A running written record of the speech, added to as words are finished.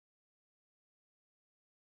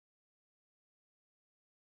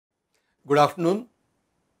Good afternoon.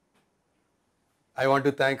 I want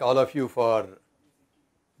to thank all of you for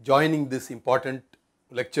joining this important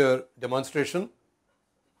lecture demonstration.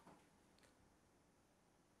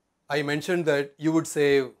 I mentioned that you would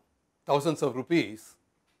save thousands of rupees,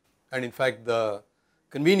 and in fact the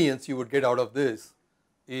convenience you would get out of this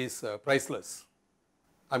is priceless.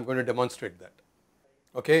 I am going to demonstrate that.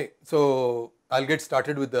 Okay, so I'll get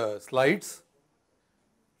started with the slides.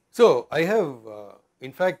 So I have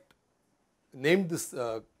in fact named this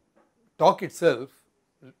talk itself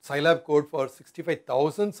Scilab code for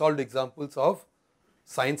 65,000 solved examples of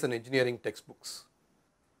science and engineering textbooks.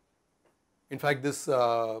 In fact, this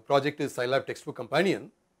project is Scilab Textbook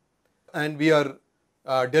Companion, and we are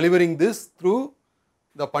delivering this through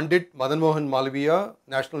the Pandit Madan Mohan Malviya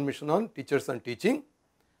National Mission on Teachers and Teaching.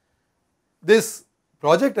 This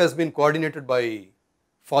project has been coordinated by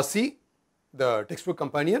FOSSEE, the Textbook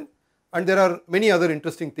Companion, and there are many other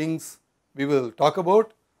interesting things we will talk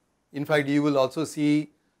about. In fact, you will also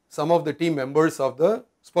see some of the team members of the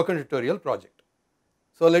spoken tutorial project.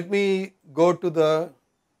 So let me go to the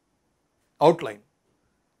outline.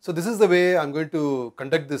 So this is the way I am going to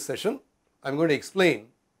conduct this session. I am going to explain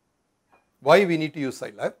why we need to use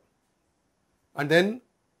Scilab, and then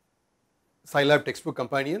Scilab Textbook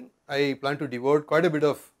Companion. I plan to devote quite a bit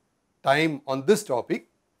of time on this topic.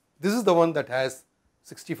 This is the one that has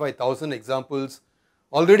 65,000 examples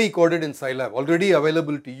already coded in Scilab, already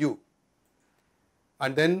available to you.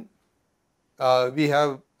 And then we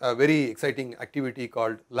have a very exciting activity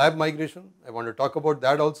called lab migration. I want to talk about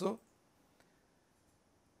that also.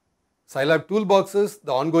 Scilab toolboxes,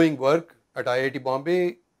 the ongoing work at IIT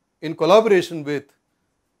Bombay in collaboration with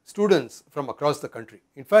students from across the country.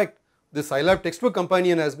 In fact, the Scilab Textbook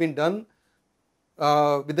Companion has been done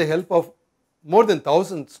with the help of more than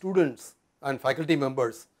 1,000 students and faculty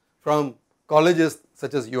members from colleges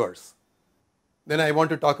such as yours. Then I want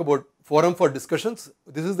to talk about forum for discussions.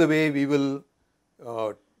 This is the way we will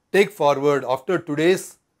take forward after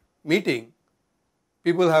today's meeting.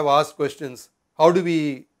 People have asked questions. How do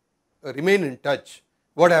we remain in touch?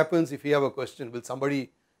 What happens if we have a question? Will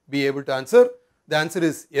somebody be able to answer? The answer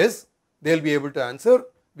is yes, they will be able to answer,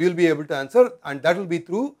 we will be able to answer, and that will be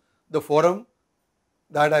through the forum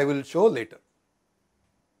that I will show later.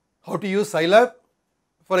 How to use Scilab?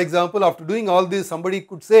 For example, after doing all this, somebody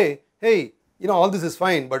could say, hey, all this is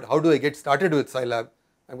fine, but how do I get started with Scilab?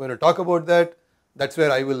 I am going to talk about that. That is where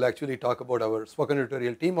I will actually talk about our spoken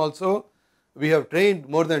tutorial team also. We have trained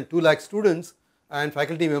more than 2 lakh students and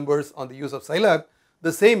faculty members on the use of Scilab.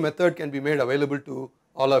 The same method can be made available to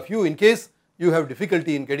all of you in case you have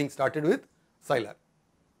difficulty in getting started with Scilab.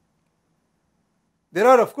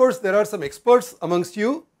 Of course, there are some experts amongst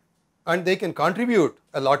you, and they can contribute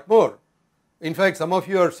a lot more. In fact, some of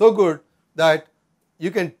you are so good that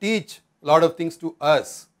you can teach a lot of things to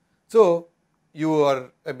us. So we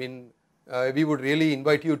would really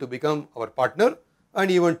invite you to become our partner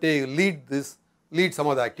and even lead some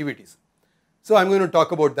of the activities. So I am going to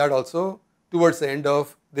talk about that also towards the end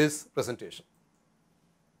of this presentation.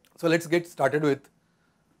 So let us get started with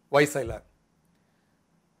why Scilab.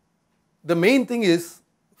 The main thing is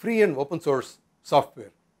free and open source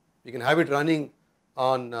software. You can have it running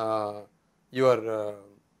on your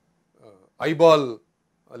eyeball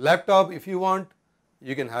laptop if you want.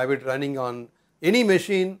 You can have it running on any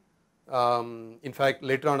machine. In fact,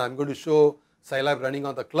 later on I am going to show Scilab running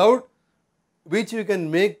on the cloud, which you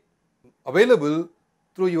can make available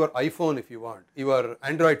through your iPhone if you want, your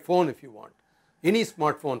Android phone if you want, any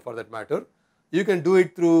smartphone for that matter. You can do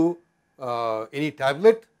it through any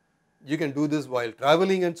tablet. You can do this while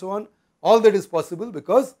traveling and so on. All that is possible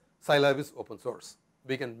because Scilab is open source.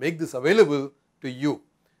 We can make this available to you.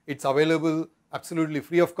 It is available absolutely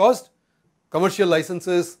free of cost. Commercial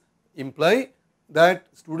licenses imply that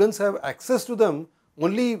students have access to them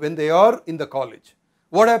only when they are in the college.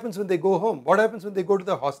 What happens when they go home? What happens when they go to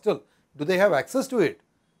the hostel? Do they have access to it?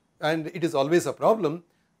 And it is always a problem.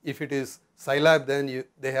 If it is Scilab, then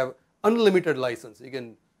they have unlimited license. You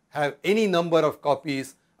can have any number of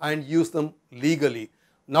copies and use them legally,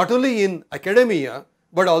 not only in academia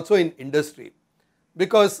but also in industry,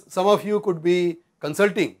 because some of you could be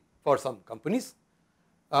consulting for some companies.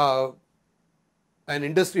 An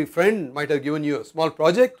industry friend might have given you a small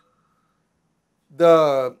project.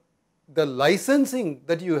 The licensing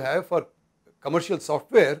that you have for commercial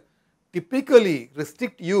software typically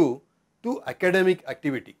restrict you to academic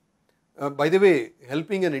activity. By the way,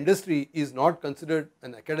 helping an industry is not considered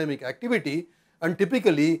an academic activity, and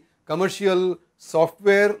typically commercial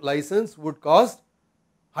software license would cost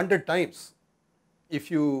 100 times if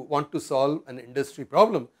you want to solve an industry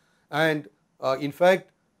problem. And in fact,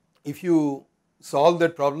 if you solve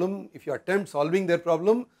that problem, if you attempt solving that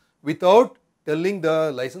problem without telling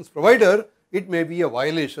the license provider, it may be a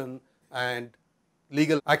violation and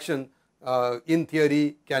legal action in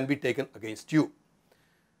theory can be taken against you.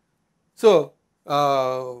 So,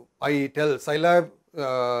 I tell Scilab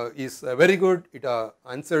is very good, it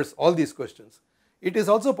answers all these questions. It is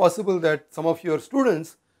also possible that some of your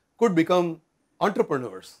students could become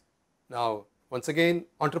entrepreneurs. Now, once again,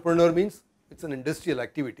 entrepreneur means it is an industrial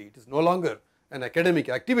activity, it is no longer an academic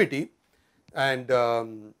activity. And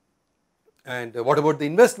what about the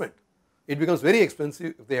investment? It becomes very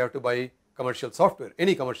expensive if they have to buy commercial software,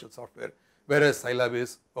 any commercial software, whereas Scilab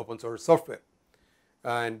is open source software.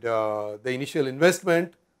 And the initial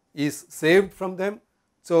investment is saved from them.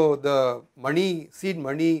 So, the money, seed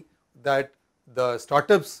money that the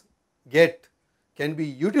startups get can be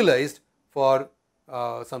utilized for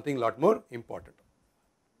something lot more important.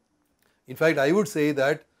 In fact, I would say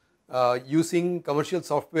that using commercial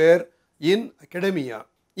software in academia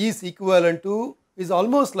is equivalent to, is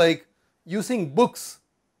almost like using books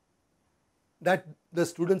that the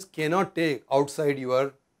students cannot take outside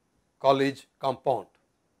your college compound.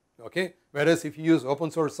 Okay? Whereas if you use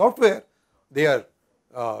open source software, they are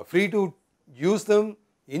free to use them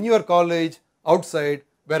in your college, outside,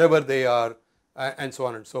 wherever they are, and so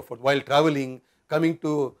on and so forth, while traveling, coming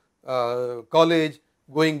to college,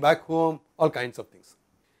 going back home, all kinds of things.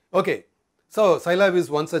 Okay, so Scilab is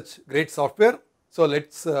one such great software. So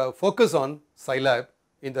let's focus on Scilab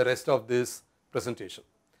in the rest of this presentation.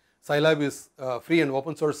 Scilab is free and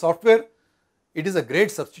open source software. It is a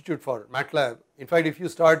great substitute for MATLAB. In fact, if you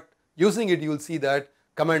start using it, you will see that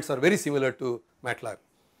commands are very similar to MATLAB.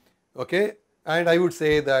 Okay, and I would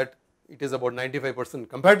say that it is about 95%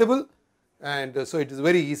 compatible, and so it is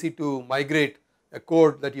very easy to migrate a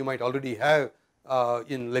code that you might already have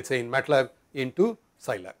in, let's say, in MATLAB into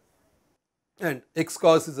Scilab. And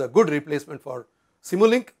Xcos is a good replacement for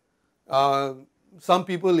Simulink. Some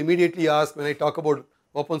people immediately ask, when I talk about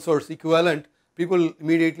open source equivalent, people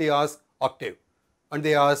immediately ask Octave, and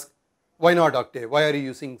they ask, why not Octave? Why are you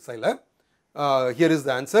using Scilab? Here is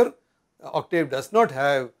the answer. Octave does not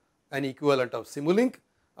have an equivalent of Simulink.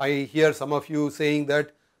 I hear some of you saying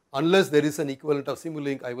that unless there is an equivalent of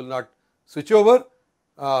Simulink, I will not switch over.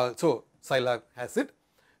 So Scilab has it.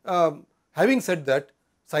 Having said that,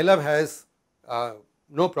 Scilab has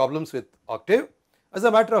no problems with Octave. As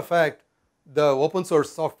a matter of fact, the open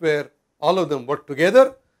source software, all of them work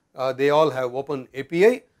together. They all have open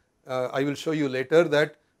API. I will show you later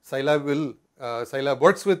that Scilab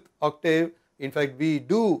works with Octave. In fact, we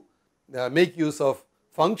do make use of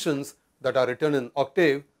functions that are written in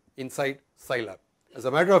Octave inside Scilab. As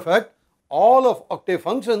a matter of fact, all of Octave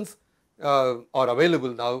functions are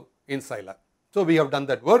available now in Scilab. So we have done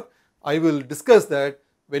that work. I will discuss that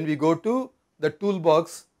when we go to the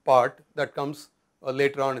toolbox part that comes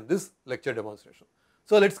later on in this lecture demonstration.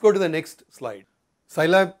 So let's go to the next slide.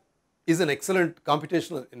 Scilab is an excellent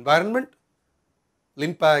computational environment.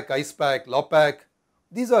 LinPack, IcePack, LawPack,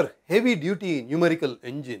 these are heavy duty numerical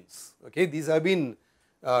engines. Okay, these have been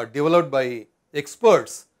developed by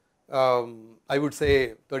experts, I would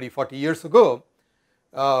say 30-40 years ago.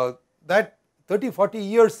 That 30-40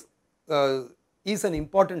 years is an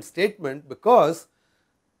important statement because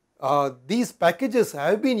these packages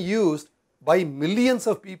have been used by millions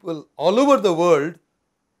of people all over the world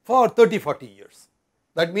for 30-40 years.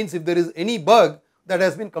 That means if there is any bug, that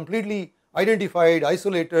has been completely identified,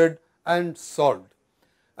 isolated and solved.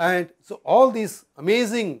 And so all these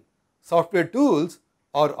amazing software tools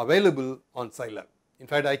are available on Scilab. In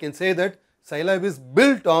fact, I can say that Scilab is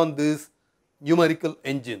built on these numerical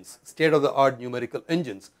engines, state of the art numerical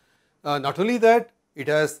engines. Not only that, it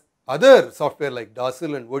has other software like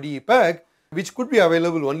Docile and ODE-PAG, which could be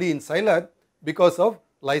available only in Scilab because of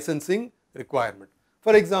licensing requirement.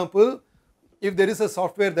 For example, if there is a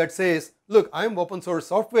software that says, look, I am open source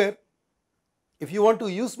software, if you want to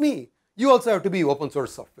use me, you also have to be open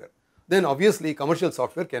source software. Then obviously commercial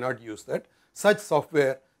software cannot use that. Such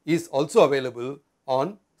software is also available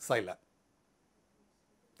on Scilab.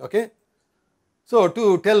 Okay. So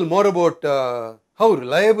to tell more about how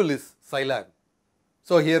reliable is Scilab,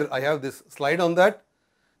 so here I have this slide on that.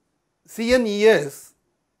 CNES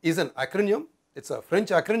is an acronym, it is a French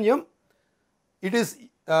acronym. It is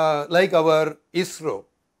like our ISRO,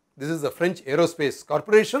 this is the French Aerospace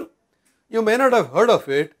Corporation. You may not have heard of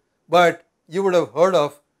it, but you would have heard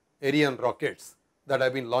of Ariane rockets that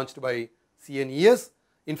have been launched by CNES.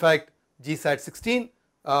 In fact, GSAT 16,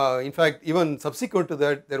 in fact even subsequent to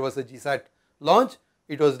that there was a GSAT launch,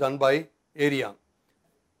 it was done by Ariane.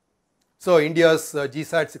 So India's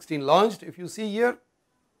GSAT 16 launched, if you see here,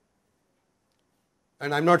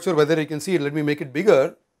 and I am not sure whether you can see it, let me make it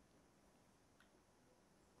bigger.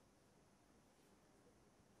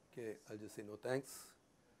 Okay, I will just say no thanks.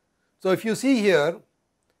 So if you see here,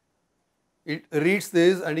 it reads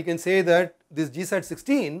this, and you can say that this GSAT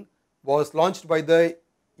 16 was launched by the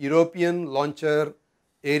European launcher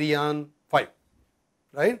Ariane 5,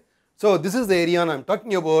 right. So this is the Ariane I am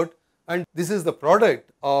talking about, and this is the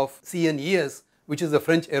product of CNES, which is the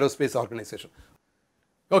French aerospace organization.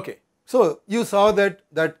 Okay, so you saw that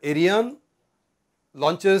Ariane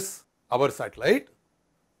launches our satellite.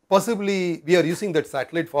 Possibly we are using that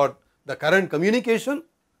satellite for the current communication.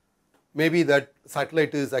 Maybe that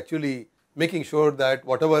satellite is actually making sure that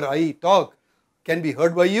whatever I talk can be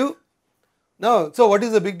heard by you. Now, so what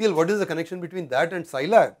is the big deal? What is the connection between that and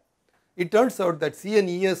Scilab? It turns out that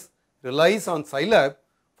CNES relies on Scilab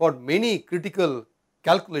for many critical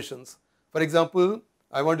calculations. For example,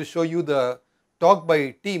 I want to show you the talk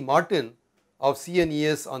by T. Martin of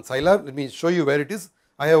CNES on Scilab. Let me show you where it is.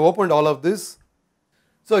 I have opened all of this.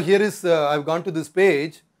 So here is, I have gone to this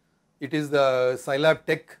page. It is the Scilab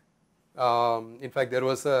Tech. In fact, there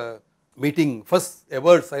was a meeting, first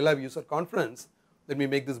ever Scilab user conference. Let me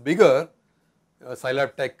make this bigger,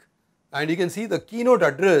 Scilab Tech, and you can see the keynote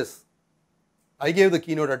address. I gave the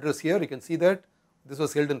keynote address here. You can see that this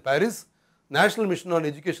was held in Paris. National Mission on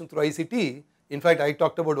Education through ICT. In fact, I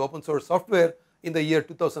talked about open source software in the year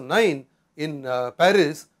 2009 in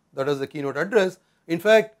Paris. That was the keynote address. In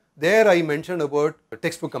fact, there I mentioned about a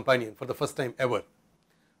textbook companion for the first time ever.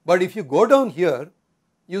 But if you go down here,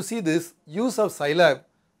 you see this use of Scilab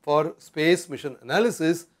for space mission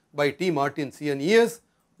analysis by T. Martin CNES.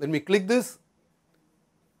 Let me click this,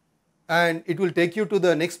 and it will take you to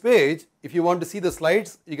the next page. If you want to see the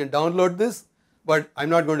slides, you can download this, but I am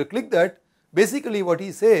not going to click that. Basically what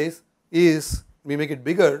he says is, let me make it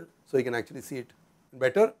bigger so you can actually see it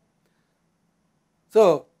better.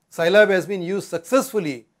 So Scilab has been used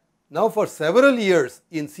successfully now for several years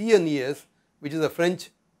in CNES, which is a French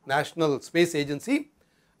National Space Agency,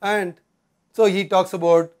 and so he talks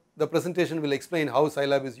about, the presentation will explain how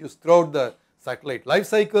Scilab is used throughout the satellite life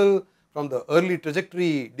cycle, from the early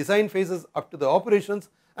trajectory design phases up to the operations,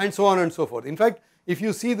 and so on and so forth. In fact, if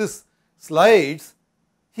you see this slides,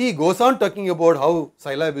 he goes on talking about how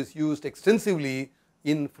Scilab is used extensively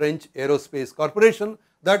in French Aerospace Corporation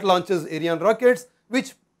that launches Ariane rockets,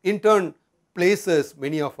 which in turn places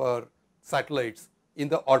many of our satellites in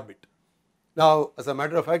the orbit. Now, as a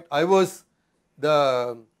matter of fact, I was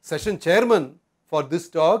the session chairman for this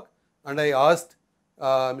talk, and I asked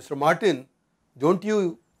Mr. Martin, don't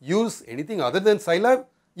you use anything other than Scilab?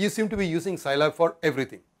 You seem to be using Scilab for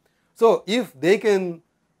everything. So if they can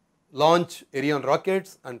launch Ariane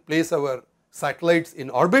rockets and place our satellites in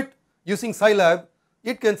orbit using Scilab,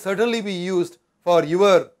 it can certainly be used for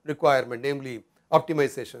your requirement, namely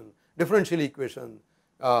optimization, differential equation,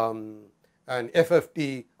 and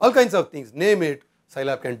FFT, all kinds of things, name it,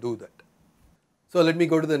 Scilab can do that. So let me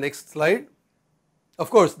go to the next slide. Of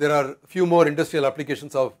course, there are a few more industrial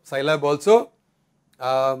applications of Scilab also.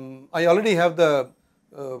 I already have the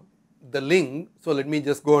link, so let me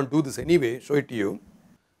just go and do this anyway, show it to you.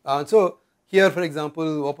 So here, for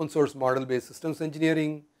example, open source model based systems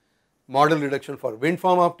engineering, model reduction for wind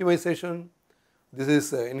farm optimization. This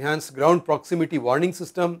is enhanced ground proximity warning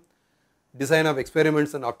system, design of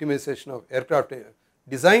experiments and optimization of aircraft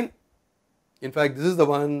design. In fact, this is the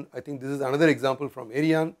one, I think this is another example from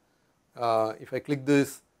Ariane. If I click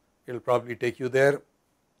this, it will probably take you there.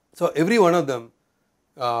 So every one of them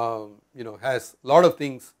has a lot of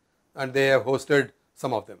things, and they have hosted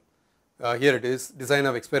some of them. Here it is, design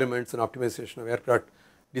of experiments and optimization of aircraft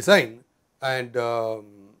design, and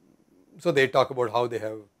so they talk about how they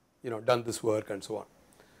have done this work and so on.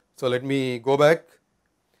 So let me go back.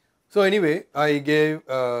 So anyway, I gave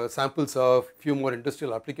samples of few more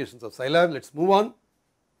industrial applications of Scilab. Let's move on.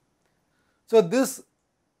 So this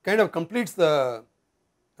kind of completes the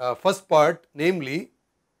first part, namely,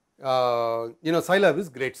 Scilab is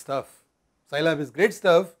great stuff. Scilab is great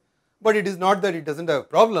stuff, but it is not that it doesn't have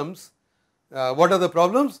problems. What are the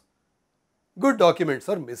problems? Good documents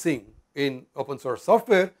are missing in open source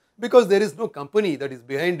software because there is no company that is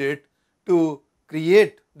behind it to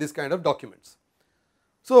create this kind of documents.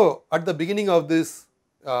 So at the beginning of this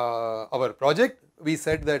our project, we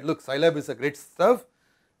said that look, Scilab is a great stuff,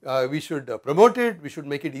 we should promote it, we should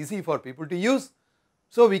make it easy for people to use.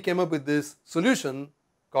 So we came up with this solution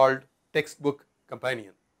called Textbook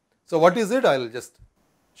Companion. So what is it? I will just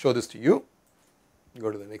show this to you.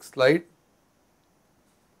 Go to the next slide.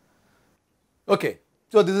 Okay,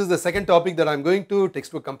 so this is the second topic that I am going to,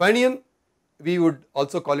 Textbook Companion. We would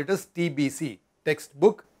also call it as TBC,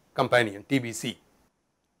 Textbook Companion, TBC.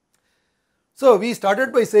 So we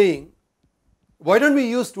started by saying, why don't we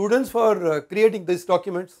use students for creating these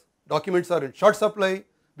documents? Documents are in short supply,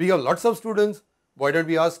 we have lots of students, why don't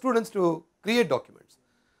we ask students to create documents?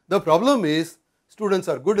 The problem is students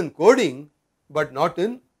are good in coding but not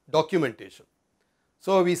in documentation.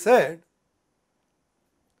 So we said,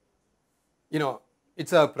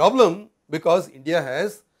 it's a problem because India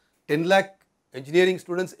has 10 lakh engineering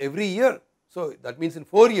students every year. So that means in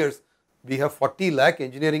 4 years we have 40 lakh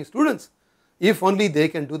engineering students. If only they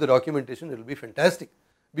can do the documentation, it will be fantastic.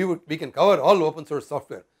 We can cover all open source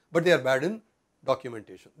software, but they are bad in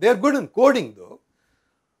documentation. They are good in coding though.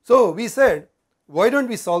 So we said, why don't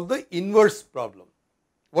we solve the inverse problem?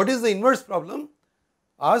 What is the inverse problem?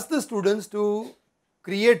 Ask the students to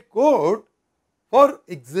create code for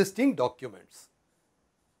existing documents.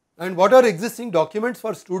 And what are existing documents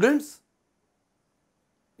for students?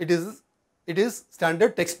 It is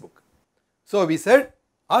standard textbook. So we said,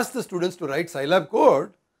 ask the students to write Scilab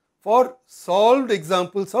code for solved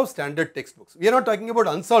examples of standard textbooks. We are not talking about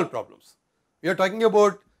unsolved problems. We are talking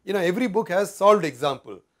about, every book has solved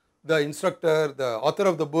example. The instructor, the author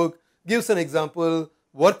of the book gives an example,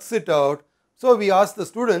 works it out. So we ask the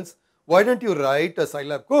students, why don't you write a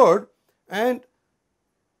Scilab code, and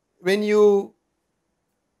when you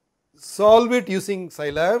solve it using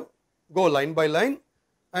Scilab, go line by line,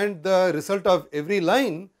 and the result of every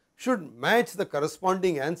line should match the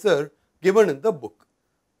corresponding answer given in the book.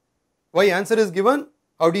 Why answer is given?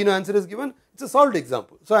 How do you know answer is given? It's a solved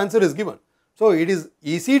example. So answer is given. So it is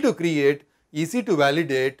easy to create, easy to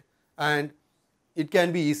validate, and it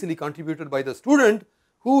can be easily contributed by the student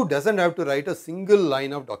who doesn't have to write a single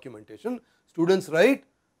line of documentation. Students write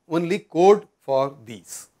only code for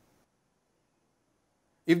these.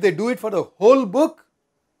 If they do it for the whole book,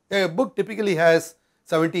 a book typically has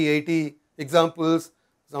 70, 80 examples.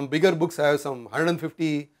 Some bigger books have some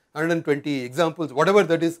 150, 120 examples, whatever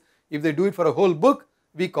that is. If they do it for a whole book,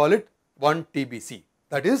 we call it 1 TBC.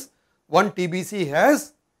 That is, 1 TBC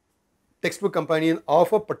has textbook companion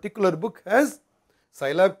of a particular book has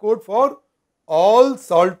Scilab code for all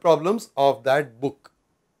solved problems of that book.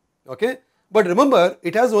 Okay? But remember,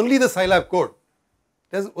 it has only the Scilab code.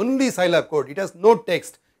 It has only Scilab code. It has no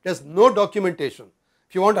text. It has no documentation.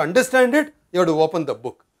 If you want to understand it, you have to open the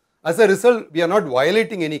book. As a result, we are not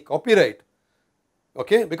violating any copyright.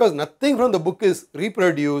 Okay? Because nothing from the book is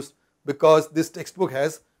reproduced, because this textbook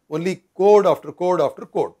has only code after code after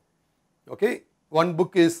code. Okay? One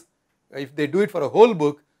book is, if they do it for a whole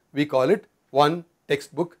book, we call it 1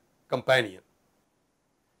 textbook companion.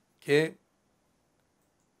 Okay?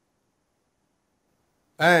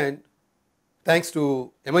 And thanks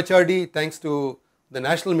to MHRD, thanks to the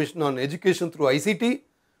National Mission on Education through ICT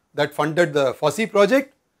that funded the FOSSEE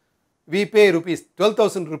project, we pay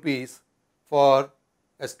 12,000 rupees for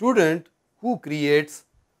a student who creates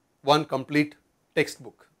 1 complete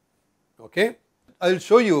textbook. Okay? I will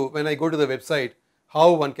show you when I go to the website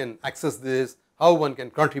how one can access this, how one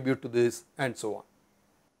can contribute to this, and so on.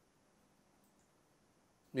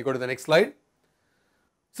 We go to the next slide.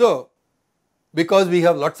 So, because we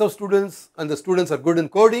have lots of students and the students are good in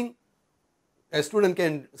coding, a student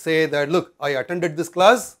can say that, look, I attended this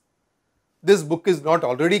class, this book is not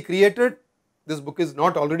already created, this book is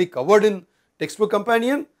not already covered in textbook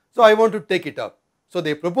companion, so I want to take it up. So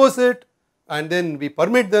they propose it, and then we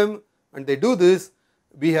permit them, and they do this.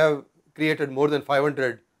 We have created more than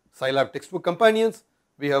 500 Scilab textbook companions,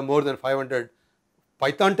 we have more than 500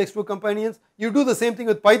 Python textbook companions. You do the same thing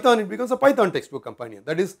with Python, it becomes a Python textbook companion.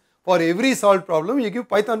 That is, for every solved problem you give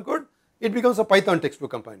Python code, it becomes a Python textbook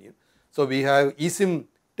companion. So we have eSIM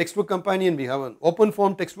textbook companion, we have an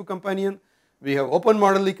OpenFOAM textbook companion, we have Open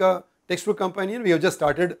Modelica textbook companion, we have just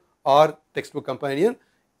started our textbook companion.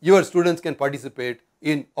 Your students can participate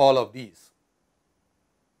in all of these.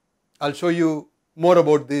 I will show you more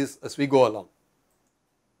about this as we go along.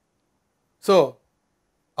 So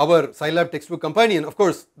our Scilab textbook companion, of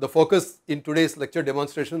course, the focus in today's lecture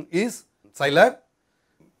demonstration is Scilab.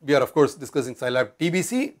 We are of course discussing Scilab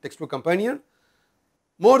TBC, textbook companion.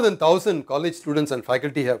 More than 1,000 college students and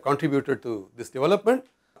faculty have contributed to this development.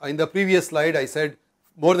 In the previous slide I said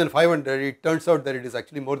more than 500, it turns out that it is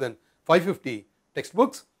actually more than 550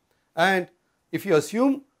 textbooks. And if you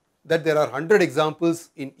assume that there are 100 examples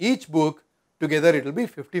in each book, together it will be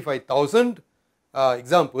 55,000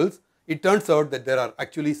 examples. It turns out that there are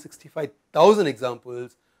actually 65,000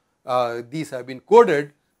 examples. These have been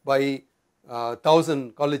coded by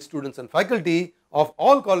 1,000 college students and faculty of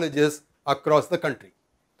all colleges across the country.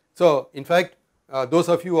 So in fact, those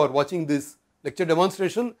of you who are watching this lecture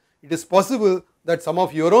demonstration, it is possible that some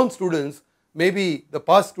of your own students, maybe the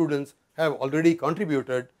past students, have already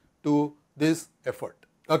contributed to this effort.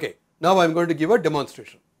 Okay, now I am going to give a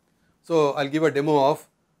demonstration. So I will give a demo of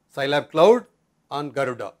Scilab Cloud on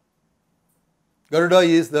Garuda. Garuda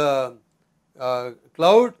is the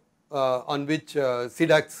cloud on which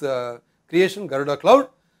CDAC's creation, Garuda Cloud,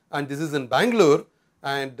 and this is in Bangalore,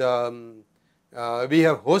 and we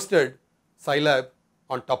have hosted Scilab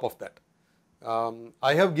on top of that.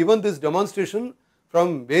 I have given this demonstration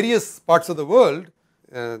from various parts of the world.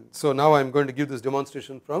 So now I am going to give this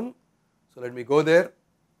demonstration from, so let me go there.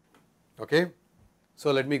 Okay,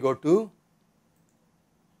 so let me go to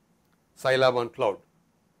Scilab on cloud.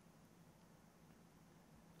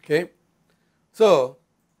 Okay, so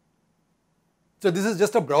this is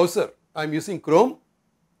just a browser. I am using Chrome.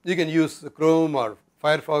 You can use Chrome or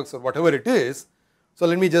Firefox or whatever it is. So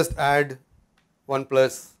let me just add 1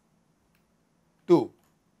 plus 2.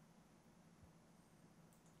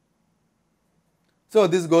 So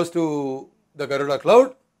this goes to the Garuda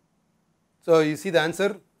cloud. So you see the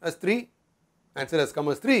answer as 3. Answer has come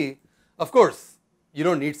as 3. Of course, you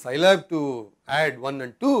don't need Scilab to add 1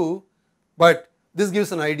 and 2, but this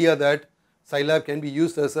gives an idea that Scilab can be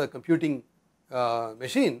used as a computing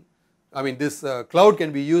machine. I mean, this cloud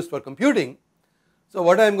can be used for computing. So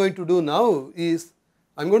what I am going to do now is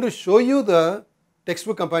I am going to show you the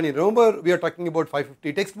textbook companion. Remember, we are talking about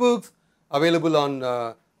 550 textbooks available on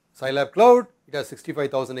Scilab Cloud. It has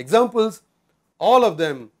 65,000 examples. All of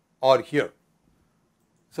them are here.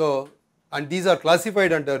 So, and these are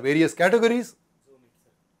classified under various categories.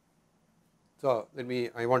 So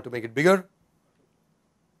I want to make it bigger.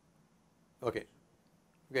 Okay.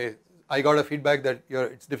 Okay. I got a feedback that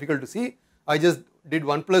it's difficult to see. I just did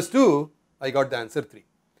 1 plus 2. I got the answer 3.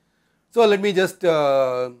 So let me just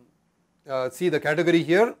see the category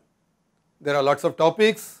here. There are lots of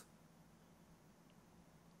topics.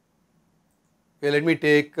 Okay, let me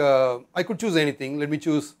take, I could choose anything. Let me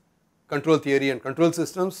choose control theory and control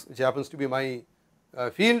systems, which happens to be my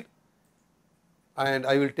field. And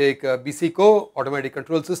I will take BCCO, automatic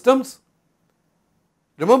control systems.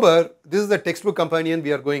 Remember, this is the textbook companion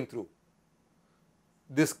we are going through.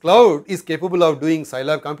 This cloud is capable of doing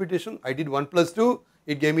Scilab computation. I did 1 plus 2,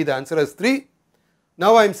 it gave me the answer as 3.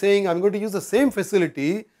 Now I am saying I am going to use the same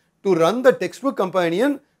facility to run the textbook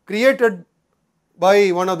companion created by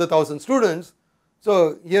one of the 1000 students.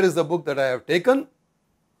 So here is the book that I have taken.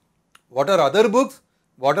 What are other books?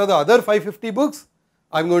 What are the other 550 books?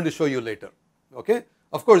 I am going to show you later. Okay.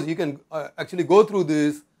 Of course, you can actually go through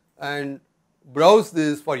this and browse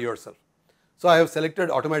this for yourself. So I have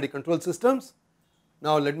selected automatic control systems.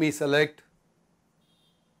 Now let me select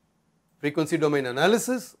frequency domain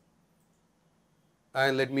analysis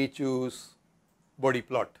and let me choose body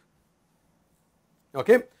plot.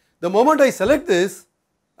 Okay. The moment I select this,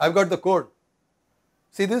 I have got the code.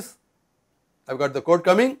 See this? I have got the code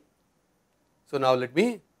coming. So now let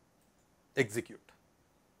me execute.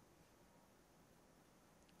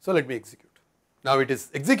 So let me execute. Now it is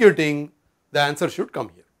executing, the answer should come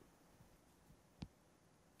here.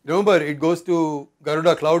 Remember, it goes to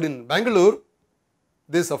Garuda Cloud in Bangalore.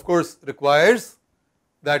 This of course requires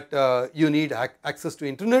that you need access to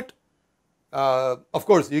internet. Of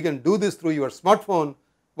course, you can do this through your smartphone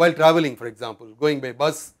while traveling, for example, going by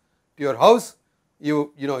bus to your house.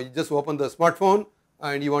 You just open the smartphone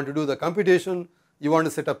and you want to do the computation, you want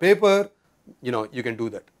to set a paper, you can do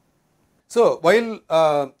that. So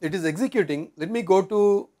while it is executing, let me go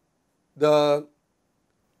to the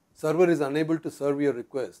server is unable to serve your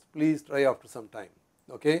request. Please try after some time.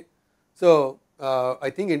 Okay. So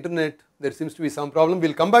I think internet, there seems to be some problem.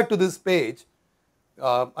 We'll come back to this page.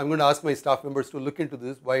 I'm going to ask my staff members to look into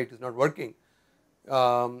this, why it is not working.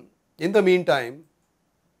 In the meantime,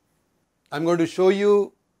 I'm going to show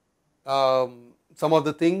you some of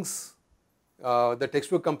the things, the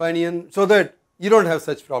textbook companion, so that you don't have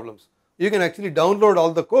such problems. You can actually download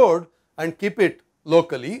all the code and keep it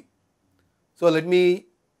locally. So let me,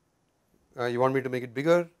 you want me to make it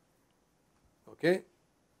bigger? Okay.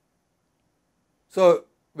 So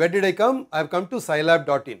where did I come? I have come to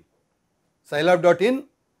scilab.in. Scilab.in,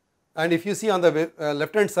 and if you see on the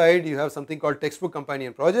left hand side, you have something called textbook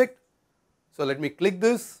companion project. So let me click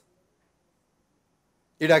this.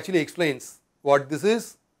 It actually explains what this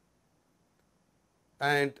is,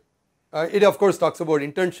 and it of course talks about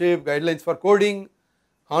internship, guidelines for coding,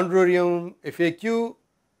 honorarium, FAQ,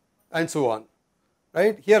 and so on.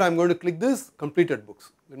 Right here, I am going to click this completed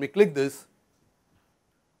books. Let me click this.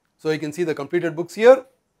 So you can see the completed books here.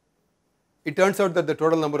 It turns out that the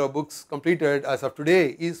total number of books completed as of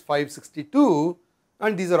today is 562,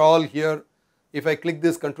 and these are all here. If I click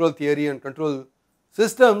this control theory and control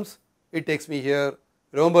systems, it takes me here.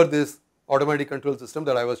 Remember this automatic control system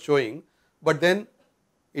that I was showing. but then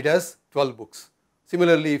it has 12 books.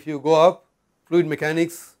 Similarly, if you go up, fluid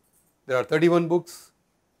mechanics, there are 31 books,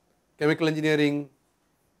 chemical engineering,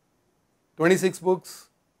 26 books,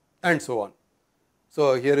 and so on.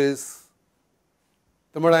 So here is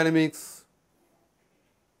thermodynamics,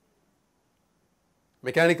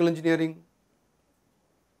 mechanical engineering,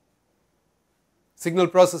 signal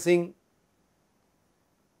processing.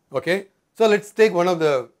 Okay, so let's take one of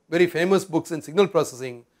the very famous books in signal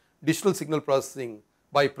processing, digital signal processing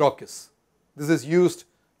by Procus. This is used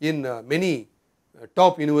in many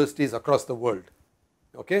top universities across the world.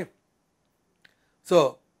 Okay,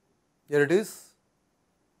 so here it is,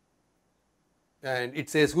 and it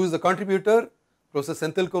says who is the contributor? Professor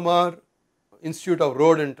Senthil Kumar, Institute of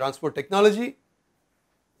Road and Transport Technology,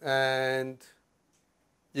 and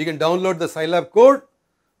you can download the Scilab code.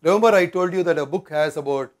 Remember, I told you that a book has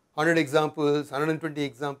about 100 examples, 120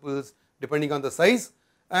 examples depending on the size,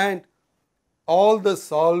 and all the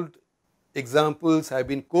solved examples have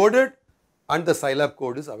been coded and the Scilab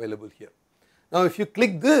code is available here. Now if you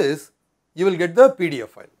click this, you will get the PDF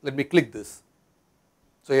file. Let me click this.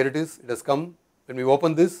 So here it is, it has come. When we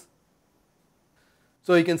open this,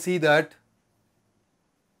 so you can see that,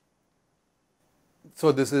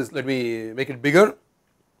 so this is, let me make it bigger,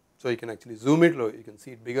 so you can actually zoom it, you can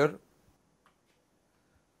see it bigger.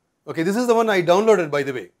 Okay, this is the one I downloaded, by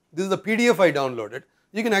the way. This is the PDF I downloaded.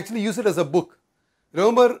 You can actually use it as a book.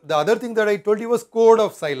 Remember, the other thing that I told you was code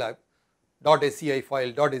of Scilab, .sci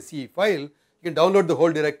file, .sce file. You can download the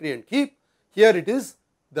whole directory and keep. Here it is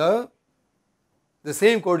the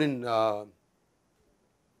same code in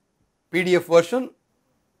PDF version.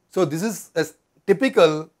 So this is a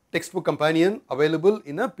typical textbook companion available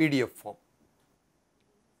in a PDF form.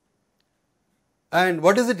 And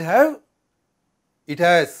what does it have? It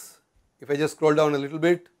has, if I just scroll down a little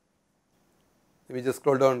bit, let me just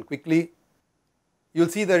scroll down quickly, you will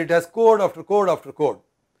see that it has code after code after code.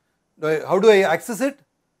 How do I access it?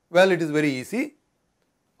 Well, it is very easy.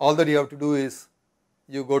 All that you have to do is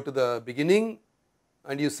you go to the beginning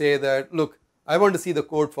and you say that, look, I want to see the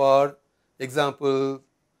code for example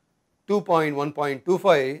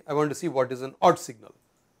 2.1.25, I want to see what is an odd signal.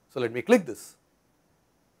 So let me click this.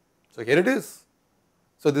 So here it is.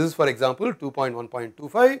 So this is for example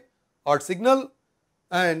 2.1.25 odd signal,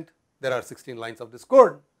 and there are 16 lines of this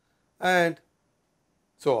code and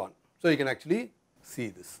so on. So you can actually see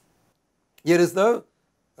this. Here is the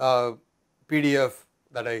PDF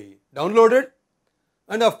that I downloaded,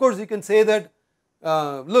 and of course you can say that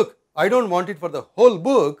look, I don't want it for the whole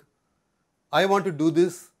book, I want to do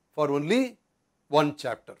this for only one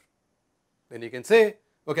chapter. Then you can say,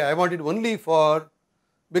 okay, I want it only for,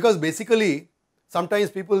 because basically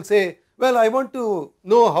sometimes people say, well, I want to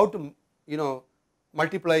know how to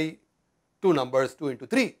multiply two numbers 2 into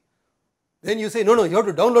 3. Then you say, no, you have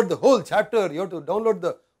to download the whole chapter, you have to download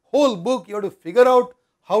the whole book, you have to figure out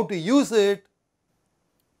how to use it.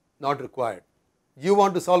 Not required. You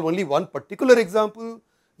want to solve only one particular example,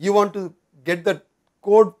 you want to get the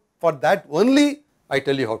code for that only, I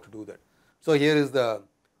tell you how to do that. So here is the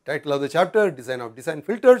title of the chapter, design of design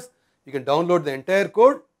filters. You can download the entire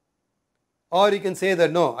code, or you can say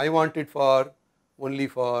that no, I want it for only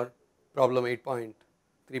for problem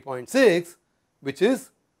 8.3.6, which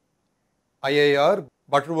is IIR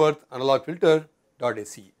Butterworth analog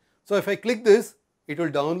filter.se. So if I click this, it will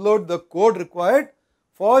download the code required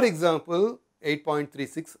for example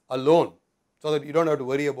 8.36 alone, so that you don't have to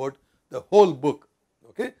worry about the whole book.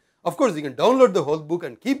 Okay. Of course you can download the whole book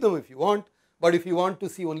and keep them if you want, but if you want to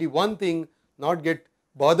see only one thing, not get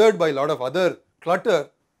bothered by a lot of other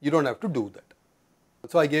clutter, you don't have to do that.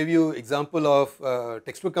 So I gave you example of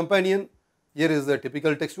textbook companion. Here is the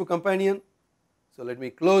typical textbook companion. So let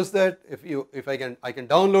me close that. If I can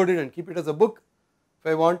download it and keep it as a book if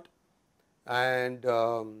I want, and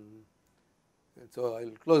so I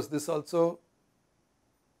will close this also.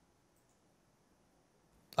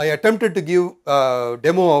 I attempted to give a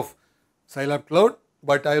demo of Scilab Cloud,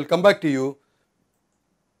 but I will come back to you.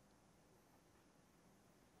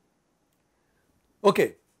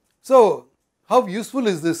 Okay, so how useful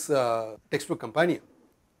is this textbook companion?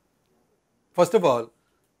 First of all,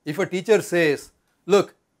 if a teacher says,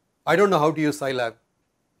 look, I don't know how to use Scilab,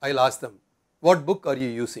 I will ask them, what book are you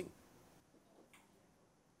using?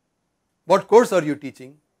 What course are you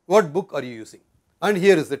teaching? What book are you using? And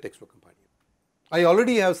here is the textbook companion. I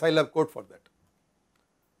already have Scilab code for that.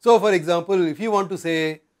 So for example, if you want to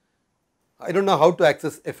say, I don't know how to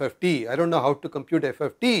access FFT, I don't know how to compute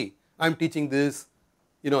FFT, I am teaching this,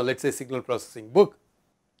 let's say signal processing book.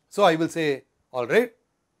 So I will say, all right,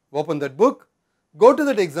 open that book, go to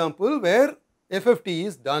that example where FFT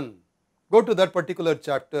is done, go to that particular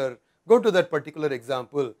chapter, go to that particular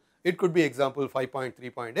example. It could be example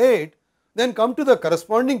 5.3.8, then come to the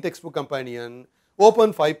corresponding textbook companion,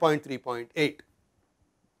 open 5.3.8.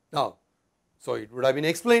 Now, so it would have been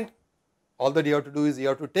explained. All that you have to do is you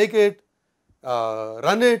have to take it,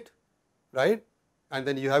 run it, right, and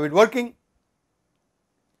then you have it working.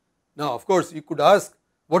 Now, of course, you could ask,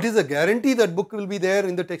 what is the guarantee that book will be there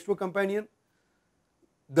in the textbook companion?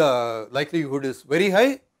 The likelihood is very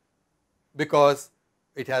high because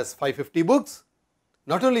it has 550 books.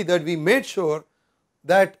 Not only that, we made sure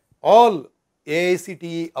that all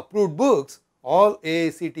AICTE approved books, all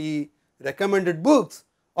AICTE recommended books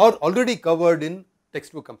are already covered in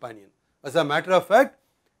textbook companion. As a matter of fact,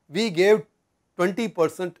 we gave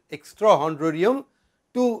 20% extra honorarium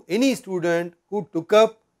to any student who took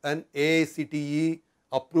up an AICTE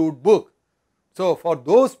approved book. So, for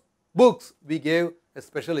those books we gave a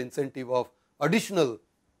special incentive of additional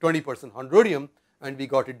 20% honorarium, and we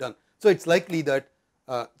got it done. So, it is likely that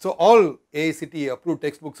so all AICTE approved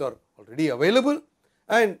textbooks are already available,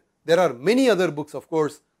 and there are many other books. Of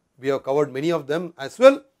course, we have covered many of them as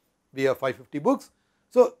well. We have 550 books.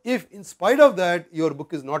 So, if in spite of that your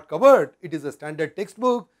book is not covered, it is a standard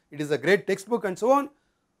textbook, it is a great textbook and so on,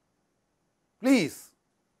 please,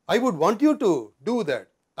 I would want you to do that.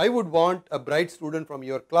 I would want a bright student from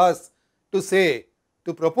your class to say,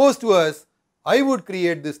 to propose to us, I would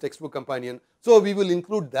create this textbook companion, so we will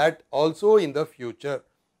include that also in the future,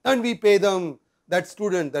 and we pay them, that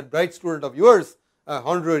student, that bright student of yours, a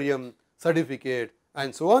honorarium, certificate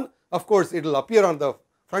and so on. Of course, it will appear on the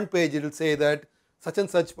front page, it will say that such and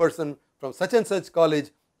such person from such and such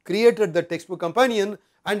college created the textbook companion,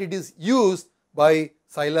 and it is used by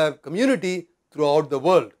Scilab community throughout the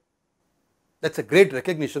world. That is a great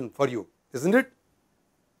recognition for you, isn't it?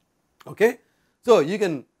 Okay. So, you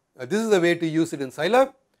can this is the way to use it in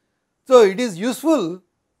Scilab. So, it is useful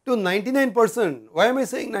to 99%. Why am I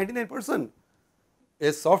saying 99%?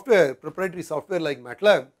 A software, proprietary software like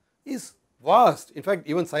MATLAB is vast. In fact,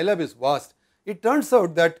 even Scilab is vast. It turns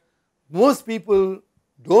out that most people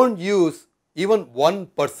do not use even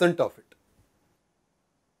 1% of it.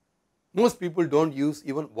 Most people do not use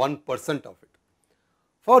even 1% of it.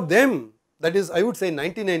 For them, that is, I would say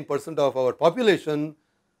 99% of our population,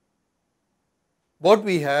 what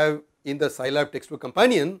we have in the Scilab textbook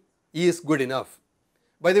companion is good enough.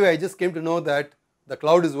 By the way, I just came to know that the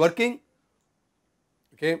cloud is working.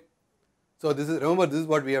 Okay. So, this is, remember, this is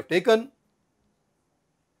what we have taken.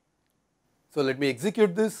 So, let me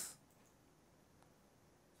execute this.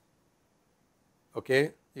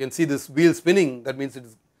 Okay. You can see this wheel spinning, that means it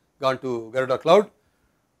is gone to Garuda cloud.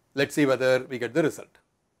 Let us see whether we get the result.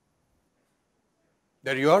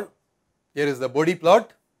 There you are. Here is the body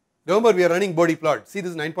plot. Remember, we are running body plot. See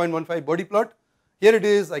this 9.15 body plot. Here it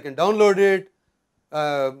is. I can download it.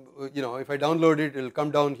 You know, if I download it, it will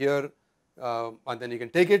come down here, and then you can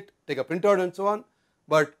take it, take a printout and so on.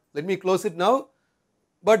 But let me close it now.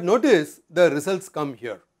 But notice the results come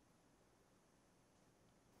here.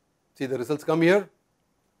 See, the results come here.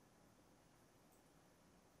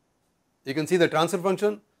 You can see the transfer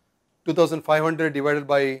function, 2500 divided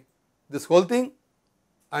by this whole thing,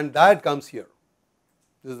 and that comes here.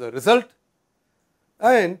 This is the result.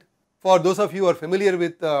 And for those of you who are familiar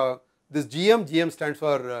with this GM stands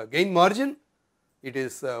for gain margin. It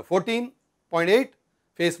is 14.8,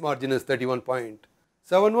 phase margin is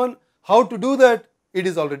 31.71. How to do that? It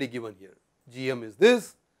is already given here. GM is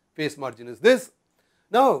this, phase margin is this.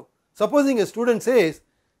 Now, supposing a student says,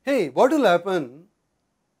 hey, what will happen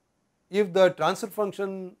if the transfer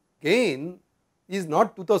function gain is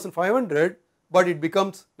not 2500, but it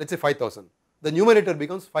becomes, let us say, 5000. The numerator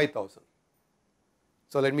becomes 5000.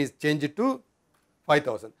 So, let me change it to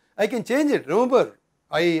 5000. I can change it. Remember,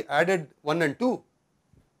 I added 1 and 2.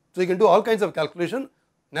 So, you can do all kinds of calculation.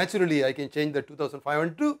 Naturally, I can change the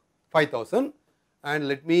 2500 to 5000, and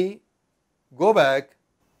let me go back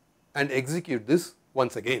and execute this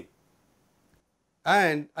once again.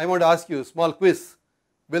 And I want to ask you a small quiz.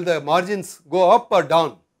 Will the margins go up or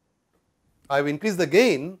down? I have increased the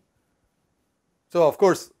gain. So, of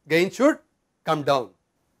course, gain should come down.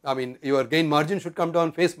 I mean, your gain margin should come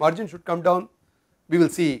down, phase margin should come down. We will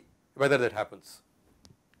see whether that happens.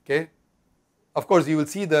 Okay. Of course, you will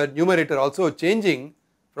see the numerator also changing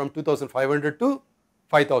from 2500 to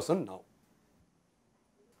 5000 now.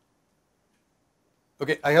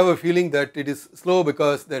 Okay, I have a feeling that it is slow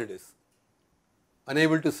because there it is.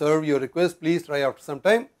 Unable to serve your request, please try after some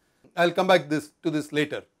time. I will come back to this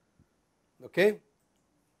later. Okay.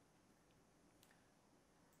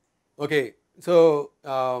 Okay, so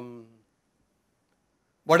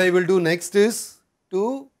what I will do next is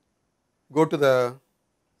to go to the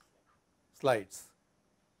slides.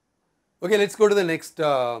 Okay, let's go to the next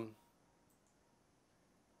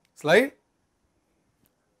slide.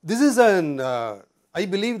 This is an, I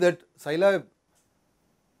believe that Scilab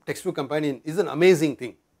textbook companion is an amazing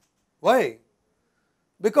thing. Why?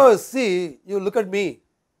 Because see, you look at me,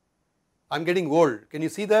 I am getting old, can you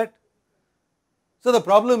see that? So the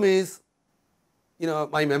problem is,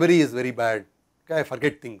 my memory is very bad, okay, I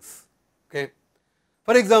forget things, okay.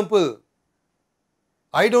 For example,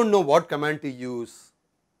 I do not know what command to use,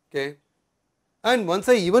 okay, and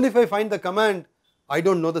even if I find the command, I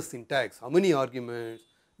do not know the syntax, how many arguments,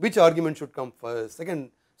 which argument should come first,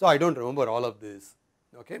 second, so I do not remember all of this,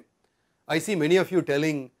 okay. I see many of you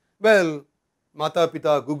telling, well, Mata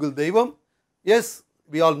Pita Google Devam, yes,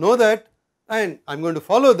 we all know that and I am going to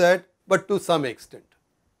follow that, but to some extent.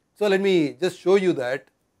 So let me just show you that.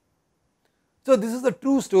 So this is a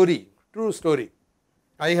true story,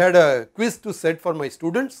 I had a quiz to set for my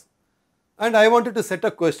students and I wanted to set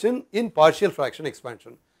a question in partial fraction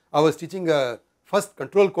expansion. I was teaching a first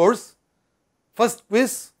control course, first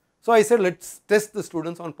quiz, so I said let us test the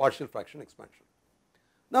students on partial fraction expansion.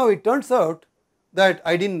 Now it turns out that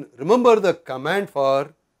I did not remember the command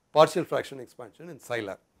for partial fraction expansion in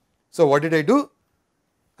Scilab. So what did I do?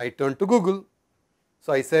 I turned to Google.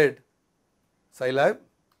 So I said Scilab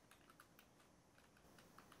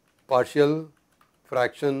partial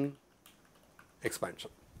fraction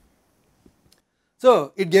expansion.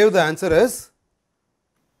 So it gave the answer as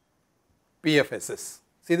PFSS.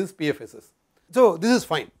 See this PFSS. So this is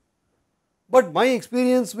fine. But my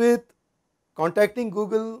experience with contacting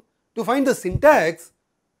Google to find the syntax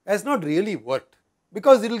has not really worked,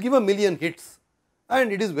 because it will give a million hits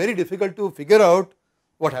and it is very difficult to figure out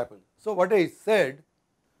what happened. So what I said,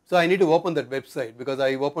 so I need to open that website because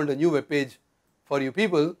I opened a new web page for you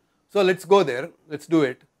people. So let us go there, let us do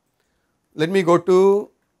it. Let me go to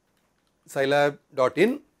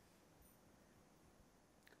scilab.in.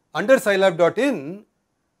 Under scilab.in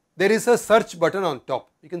there is a search button on top.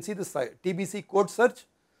 You can see the TBC code search.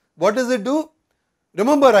 What does it do?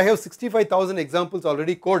 Remember, I have 65,000 examples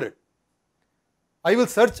already coded. I will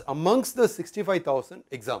search amongst the 65,000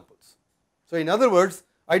 examples. So in other words,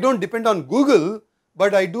 I do not depend on Google,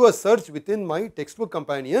 but I do a search within my textbook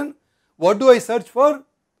companion. What do I search for?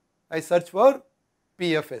 I search for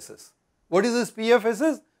PFSS. What is this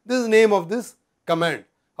PFSS? This is the name of this command.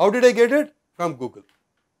 How did I get it? From Google.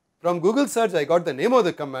 From Google search I got the name of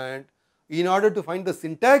the command. In order to find the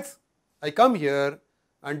syntax, I come here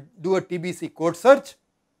and do a TBC code search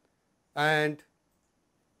and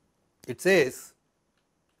it says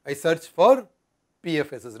I search for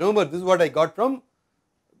PFSS. Remember, this is what I got from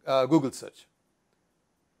Google search.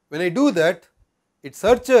 When I do that, it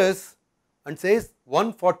searches and says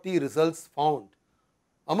 140 results found.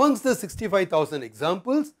 Amongst the 65,000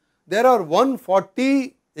 examples, there are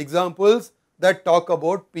 140 examples that talk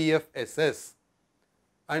about PFSS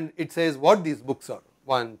and it says what these books are,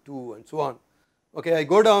 1, 2 and so on. Okay, I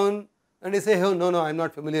go down and I say, oh no, I am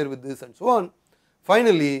not familiar with this and so on.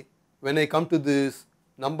 Finally, when I come to this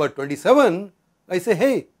number 27, I say,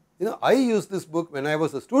 hey, I used this book when I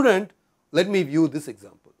was a student, let me view this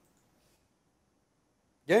example.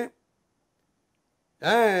 Okay,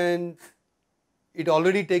 and it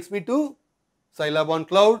already takes me to Scilab on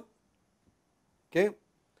cloud. Okay,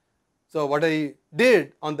 so what I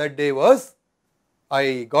did on that day was,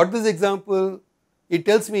 I got this example, it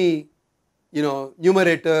tells me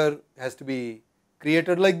numerator has to be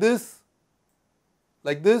created like this,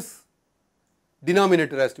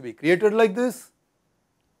 denominator has to be created like this,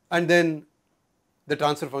 and then the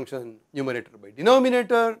transfer function numerator by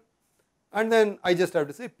denominator, and then I just have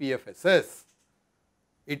to say PFSS.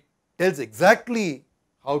 It tells exactly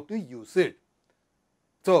how to use it.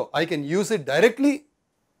 So I can use it directly.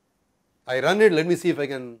 I run it, let me see if I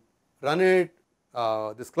can run it,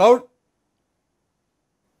 this cloud.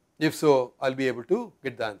 If so, I will be able to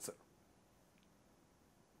get the answer.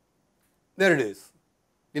 There it is,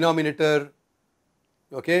 denominator,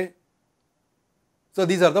 okay. So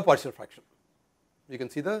these are the partial fraction. You can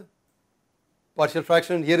see the partial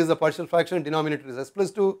fraction, here is the partial fraction, denominator is s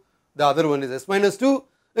plus 2, the other one is s minus 2.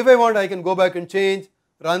 If I want, I can go back and change,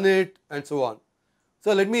 run it and so on.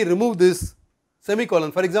 So let me remove this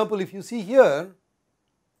semicolon. For example, if you see here,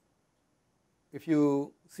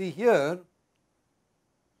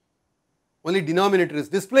 only denominator is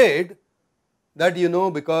displayed, that you know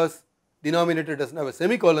because denominator does not have a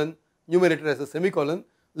semicolon, numerator has a semicolon.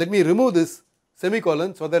 Let me remove this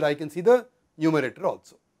semicolon so that I can see the numerator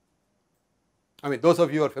also. I mean, those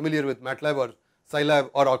of you who are familiar with MATLAB or Scilab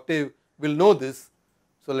or Octave will know this.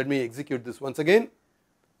 So let me execute this once again.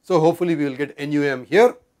 So hopefully we will get NUM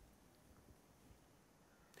here.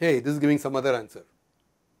 Hey, this is giving some other answer.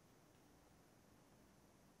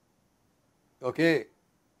 Okay.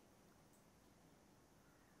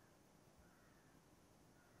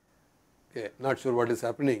 Okay, not sure what is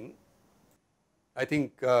happening. I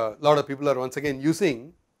think a lot of people are once again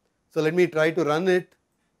using. So let me try to run it.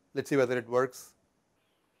 Let's see whether it works.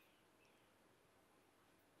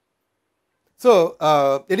 So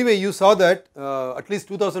anyway, you saw that at least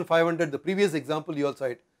 2500, the previous example you also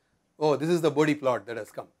had. Oh, this is the body plot that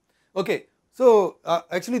has come. Okay, so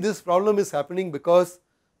actually this problem is happening because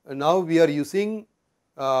now we are using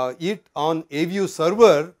it on a view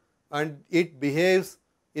server and it behaves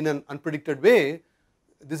in an unpredicted way.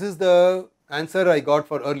 This is the answer I got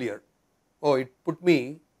for earlier. Oh, it put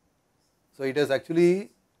me, so it has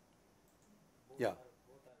actually, yeah,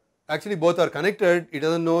 actually both are connected. It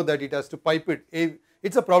doesn't know that it has to pipe it.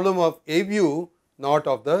 It's a problem of a view, not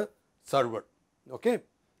of the server. Okay,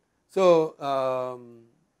 so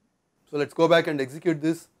so let's go back and execute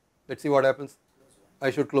this. Let's see what happens.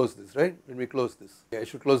 I should close this, right? Let me close this. Okay, I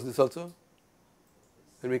should close this also.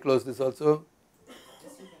 Let me close this also.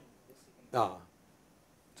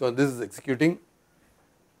 So this is executing.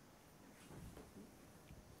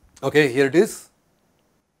 Okay, here it is.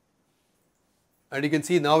 And you can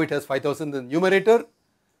see now it has 5000 in the numerator,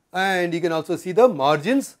 and you can also see the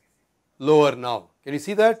margins lower now. Can you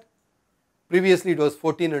see that? Previously it was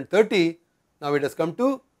 14 and 30, now it has come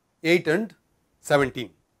to 8 and 17,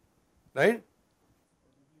 right?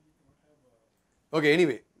 Okay,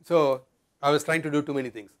 anyway, so I was trying to do too many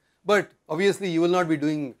things, but obviously you will not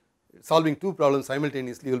be solving two problems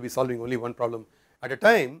simultaneously, you will be solving only one problem at a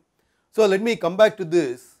time. So let me come back to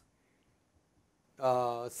this,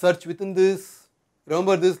 search within this,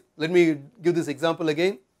 remember this, let me give this example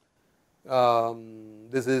again.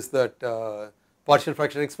 This is that partial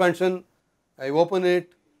fraction expansion. I open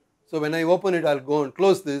it, so when I open it I will go and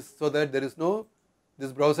close this so that there is no,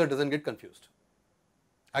 this browser does not get confused.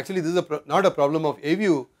 Actually this is not a problem of a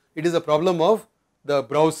view, it is a problem of the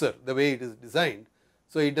browser, the way it is designed.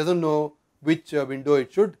 So it does not know which window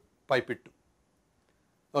it should pipe it to.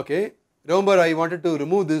 Okay, remember I wanted to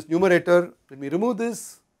remove this numerator, let me remove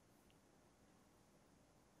this,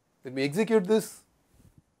 let me execute this,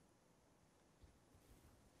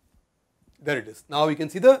 there it is. Now you can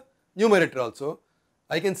see the numerator also.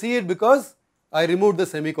 I can see it because I removed the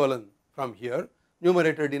semicolon from here,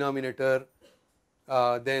 numerator, denominator,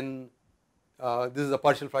 then this is a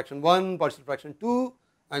partial fraction 1, partial fraction 2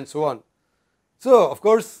 and so on. So of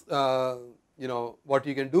course you know what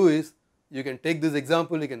you can do is you can take this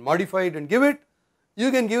example, you can modify it and give it. You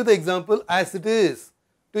can give the example as it is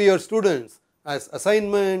to your students as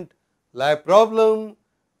assignment, lab problem,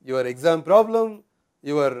 your exam problem,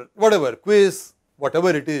 your whatever quiz, whatever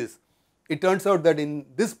it is. It turns out that in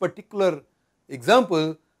this particular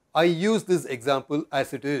example I use this example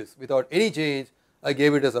as it is without any change. I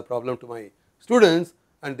gave it as a problem to my students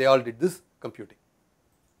and they all did this computing.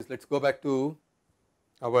 Let's go back to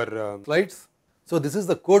our slides. So this is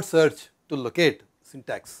the code search to locate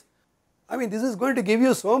syntax. I mean this is going to give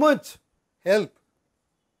you so much help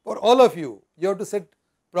for all of you. You have to set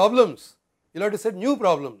problems, you have to set new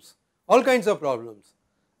problems, all kinds of problems,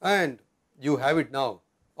 and you have it now.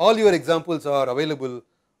 All your examples are available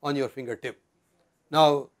on your fingertip.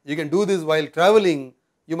 Now you can do this while traveling.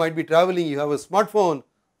 You might be traveling, you have a smartphone,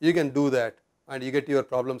 you can do that and you get your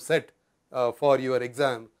problem set for your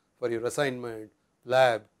exam, for your assignment,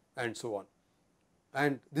 lab and so on.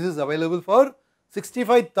 And this is available for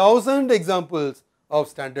 65,000 examples of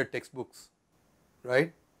standard textbooks,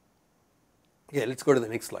 right? Okay, let's go to the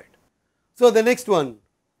next slide. So the next one,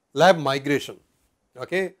 lab migration.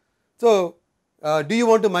 Okay, so do you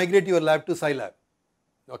want to migrate your lab to Scilab?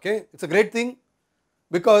 Okay, it's a great thing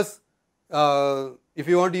because if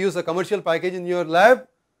you want to use a commercial package in your lab,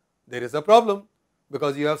 there is a problem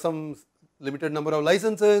because you have some limited number of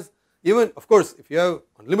licenses. Even of course, if you have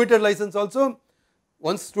unlimited license also,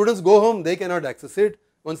 once students go home, they cannot access it.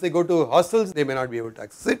 Once they go to hostels, they may not be able to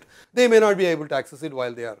access it. They may not be able to access it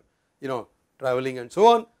while they are, you know, traveling and so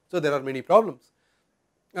on. So there are many problems.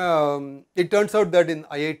 It turns out that in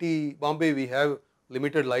IIT Bombay we have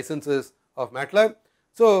limited licenses of MATLAB.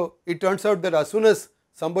 So it turns out that as soon as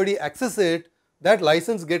somebody accesses it, that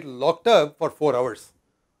license gets locked up for 4 hours.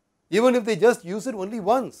 Even if they just use it only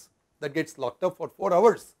once, that gets locked up for 4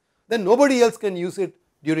 hours. Then nobody else can use it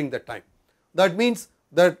during that time. That means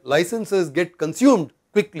that licenses get consumed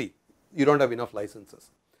quickly. You don't have enough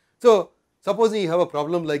licenses. So supposing you have a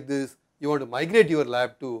problem like this, you want to migrate your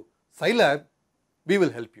lab to Scilab, we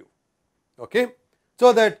will help you. Okay,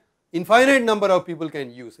 so that infinite number of people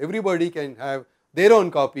can use. Everybody can have their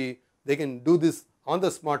own copy. They can do this on the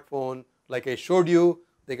smartphone like I showed you.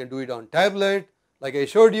 They can do it on tablet like I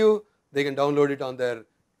showed you. They can download it on their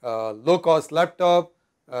low cost laptop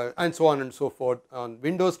and so on and so forth, on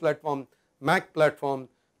Windows platform, Mac platform,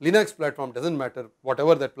 Linux platform, doesn't matter,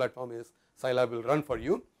 whatever that platform is, Scilab will run for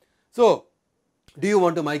you. So do you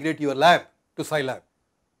want to migrate your lab to Scilab?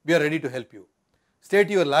 We are ready to help you. State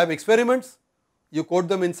your lab experiments, you code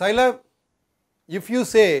them in Scilab. If you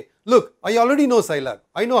say, look, I already know Scilab,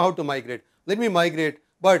 I know how to migrate, let me migrate,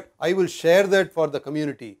 but I will share that for the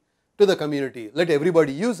community, to the community, let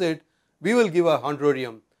everybody use it, we will give a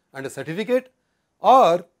honorarium and a certificate.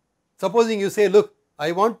 Or supposing you say, look,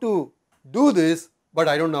 I want to do this, but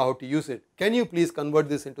I don't know how to use it, can you please convert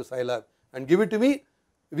this into Scilab and give it to me?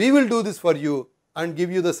 We will do this for you and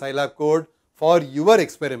give you the Scilab code for your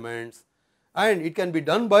experiments, and it can be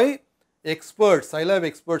done by experts, Scilab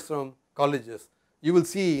experts from colleges. You will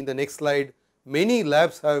see in the next slide, many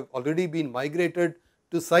labs have already been migrated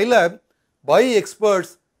to Scilab by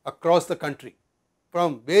experts across the country,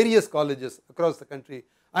 from various colleges across the country,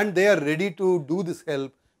 and they are ready to do this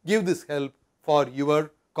help, give this help for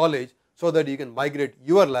your college so that you can migrate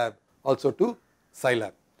your lab also to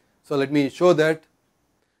Scilab. So let me show that.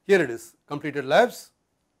 Here it is, completed labs.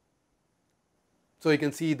 So you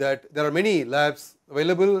can see that there are many labs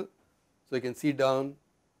available. So you can see down,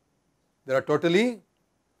 there are totally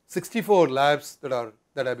 64 labs that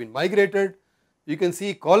have been migrated. You can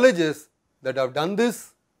see colleges that have done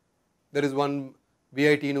this. There is one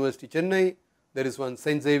VIT University Chennai, there is one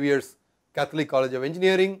St. Xavier's Catholic College of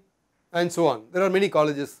Engineering, and so on. There are many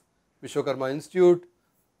colleges, Vishwakarma Institute,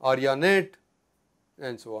 AryaNet,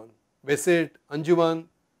 and so on. Vesit, Anjuman,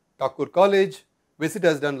 Thakur College. Vesit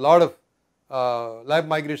has done a lot of lab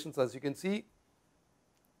migrations, as you can see.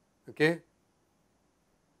 Okay,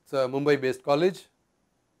 it's a Mumbai based college.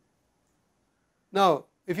 Now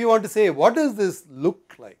if you want to say what does this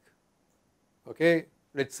look like, okay,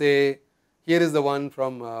 let's say here is the one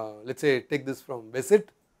from let's say take this from Vesit,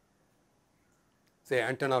 say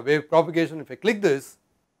antenna wave propagation. If I click this,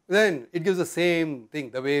 then it gives the same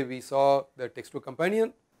thing the way we saw the textbook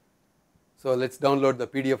companion. So let's download the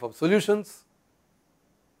PDF of solutions,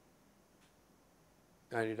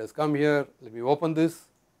 and it has come here. Let me open this,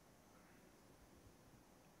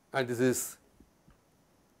 and this is,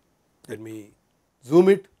 let me zoom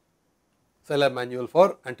it, Scilab manual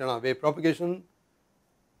for antenna wave propagation.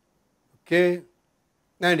 Okay,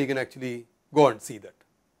 and you can actually go and see that.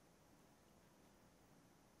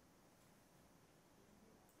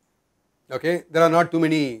 Okay, there are not too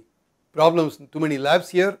many problems, too many labs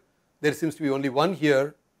here. There seems to be only one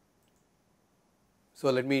here. So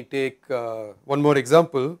let me take one more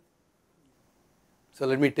example. So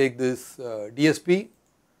let me take this DSP,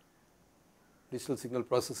 digital signal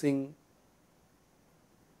processing,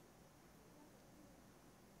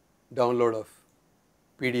 download of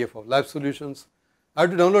PDF of lab solutions. I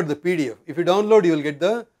have to download the PDF. If you download, you will get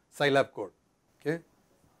the Scilab code. Okay.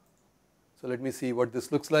 So let me see what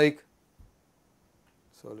this looks like.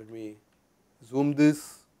 So let me zoom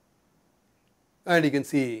this, and you can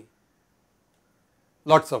see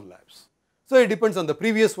lots of labs. So it depends on the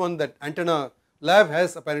previous one. That antenna lab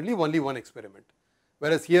has apparently only one experiment,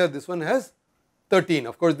 whereas here this one has 13.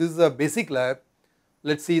 Of course, this is a basic lab.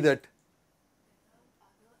 Let's see that.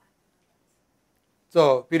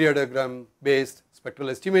 So periodogram based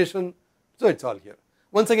spectral estimation. So it's all here.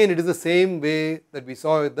 Once again, it is the same way that we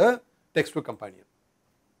saw with the textbook companion.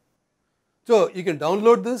 So you can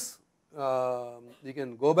download this. You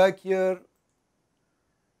can go back here.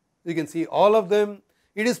 You can see all of them.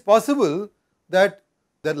 It is possible that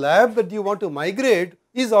the lab that you want to migrate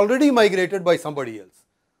is already migrated by somebody else.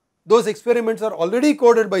 Those experiments are already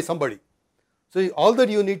coded by somebody. So all that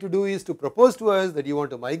you need to do is to propose to us that you want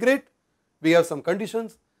to migrate. We have some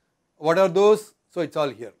conditions. What are those? So it's all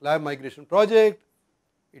here. Lab migration project.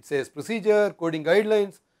 It says procedure, coding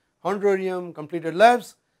guidelines, honorarium, completed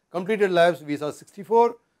labs. Completed labs we saw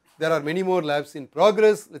 64. There are many more labs in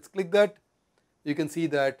progress. Let's click that. You can see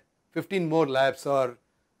that 15 more labs are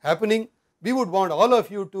happening. We would want all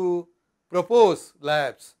of you to propose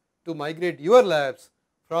labs, to migrate your labs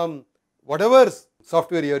from whatever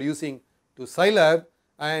software you are using to Scilab,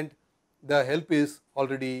 and the help is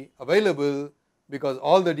already available, because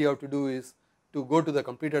all that you have to do is to go to the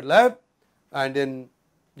completed lab, and then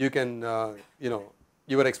you can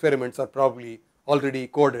your experiments are probably already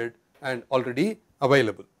coded and already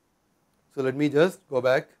available. So let me just go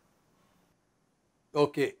back.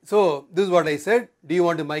 Okay, so this is what I said. Do you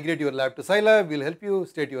want to migrate your lab to Scilab? We will help you.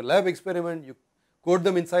 State your lab experiment. You code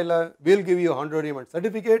them in Scilab. We will give you a honorarium and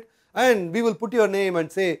certificate, and we will put your name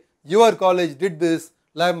and say your college did this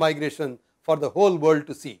lab migration for the whole world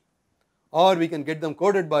to see, or we can get them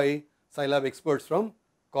coded by Scilab experts from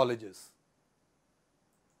colleges.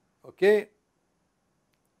 Okay,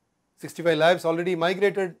 65 labs already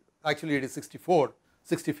migrated, actually it is 64,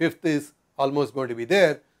 65th is almost going to be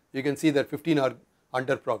there. You can see that 15 are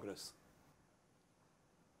under progress.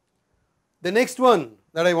 The next one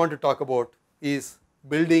that I want to talk about is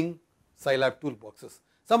building Scilab toolboxes.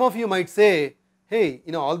 Some of you might say, hey,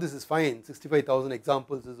 all this is fine, 65,000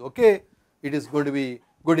 examples is okay, it is going to be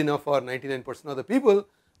good enough for 99% of the people.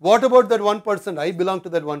 What about that 1%? I belong to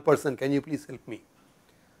that 1%, can you please help me?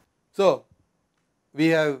 So we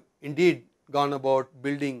have indeed gone about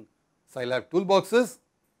building Scilab toolboxes.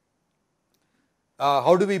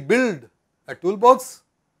 How do we build a toolbox?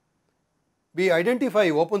 We identify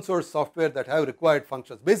open source software that have required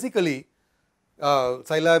functions. Basically,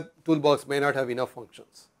 Scilab toolbox may not have enough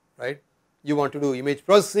functions, right? You want to do image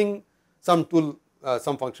processing, some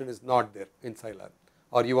function is not there in Scilab,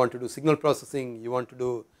 or you want to do signal processing, you want to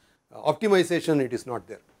do optimization, it is not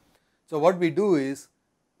there. So what we do is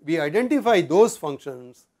we identify those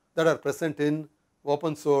functions that are present in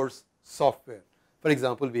open source software. For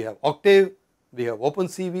example, we have Octave, we have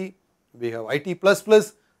OpenCV, we have IT++,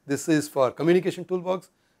 this is for communication toolbox,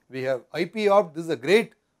 we have IPOpt, this is a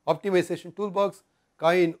great optimization toolbox,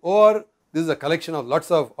 Kain OR, this is a collection of lots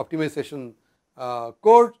of optimization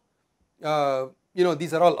code,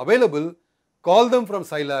 these are all available. Call them from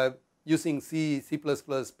Scilab using C, C++,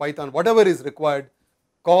 Python, whatever is required,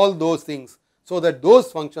 call those things so that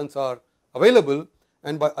those functions are available.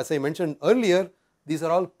 And as I mentioned earlier, these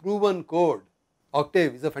are all proven code.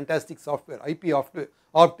 Octave is a fantastic software, IPOpt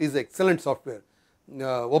is excellent software,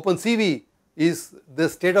 OpenCV is the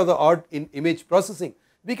state of the art in image processing.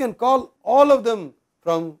 We can call all of them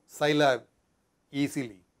from Scilab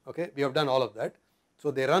easily, okay, we have done all of that.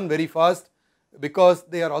 So they run very fast because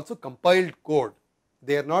they are also compiled code,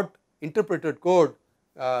 they are not interpreted code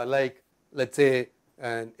like, let's say,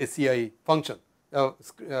 an SCI function,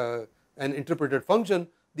 an interpreted function.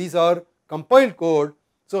 These are compiled code,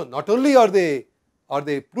 so not only are they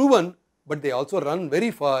proven, but they also run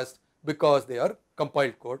very fast because they are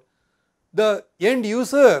compiled code. The end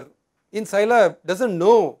user in Scilab doesn't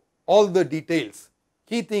know all the details.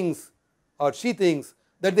 He thinks or she thinks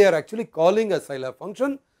that they are actually calling a Scilab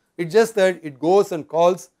function. It's just that it goes and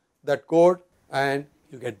calls that code and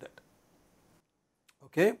you get that.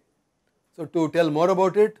 Okay. So to tell more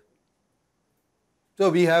about it, so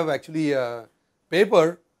we have actually a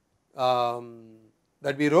paper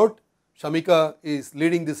that we wrote. Shamika is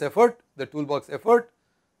leading this effort, the toolbox effort.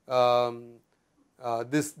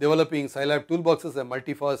 This developing Scilab toolboxes, a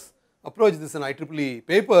multi-fuzz approach. This is an IEEE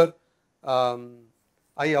paper.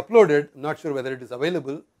 I uploaded, I'm not sure whether it is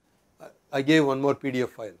available. I gave one more PDF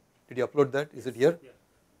file. Did you upload that? Is it here? Yeah.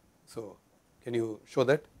 So can you show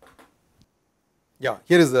that? Yeah,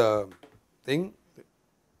 here is the thing.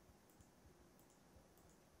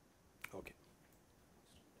 Okay.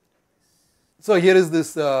 So here is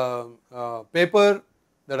this paper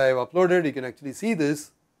that I have uploaded. You can actually see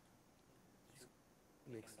this.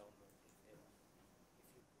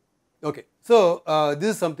 Okay, so this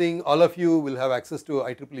is something all of you will have access to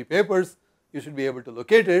IEEE papers. You should be able to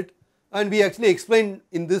locate it, and we actually explain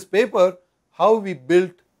in this paper how we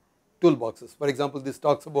built toolboxes. For example, this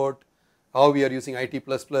talks about how we are using IT++,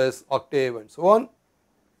 Octave, and so on.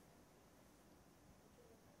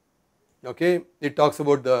 Okay, it talks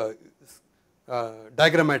about the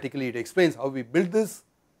diagrammatically, it explains how we built this.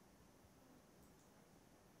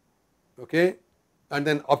 Okay, and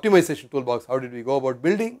then optimization toolbox, how did we go about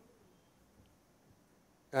building?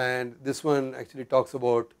 And this one actually talks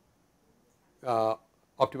about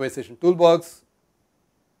optimization toolbox.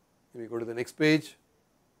 Let me go to the next page.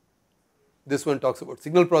 This one talks about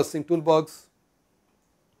signal processing toolbox.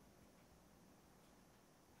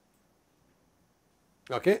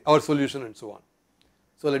 Okay, our solution and so on.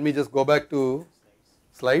 So let me just go back to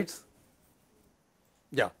slides.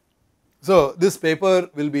 Yeah. So this paper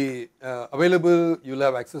will be available. You will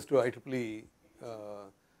have access to IEEE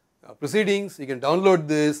proceedings. You can download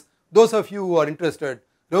this. Those of you who are interested,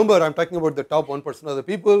 remember I am talking about the top 1% of the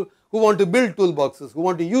people who want to build toolboxes, who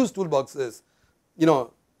want to use toolboxes.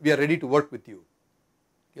 We are ready to work with you.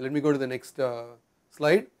 Okay, let me go to the next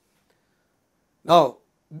slide. Now,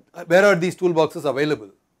 where are these toolboxes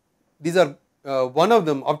available? These are one of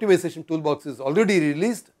them, optimization toolbox, is already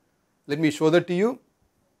released. Let me show that to you.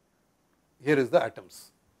 Here is the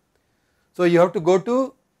atoms. So you have to go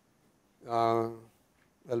to,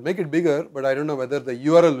 I'll make it bigger, but I don't know whether the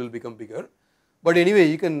URL will become bigger. But anyway,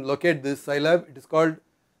 you can locate this Scilab. It is called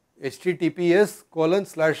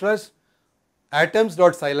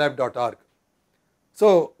https://atoms.scilab.org.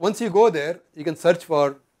 So once you go there, you can search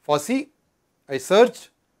for FOSSEE. I searched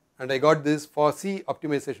and I got this FOSSEE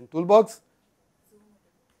optimization toolbox.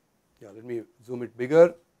 Yeah, let me zoom it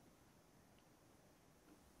bigger.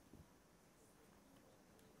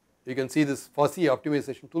 You can see this FOSSEE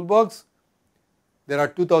optimization toolbox. There are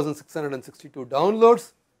 2662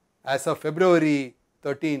 downloads as of February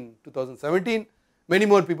 13, 2017. Many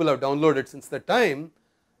more people have downloaded since that time.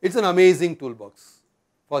 It's an amazing toolbox.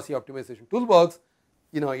 FOSSEE optimization toolbox,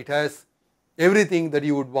 it has everything that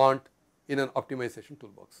you would want in an optimization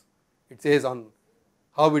toolbox. It says on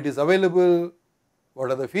how it is available,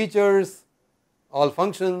 what are the features, all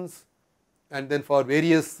functions, and then for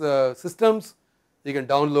various systems you can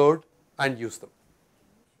download and use them.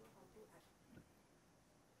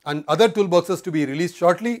 And other toolboxes to be released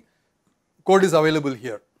shortly, code is available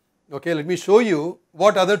here. Okay, let me show you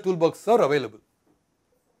what other toolboxes are available.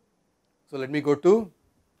 So let me go to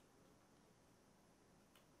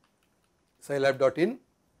scilab.in.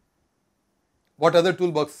 What other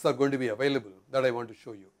toolboxes are going to be available that I want to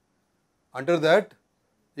show you. Under that,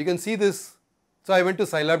 you can see this. So I went to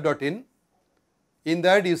scilab.in. In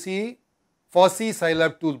that you see FOSSEE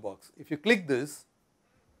Scilab toolbox. If you click this,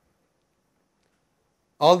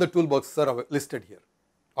 all the toolboxes are listed here.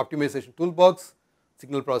 Optimization toolbox,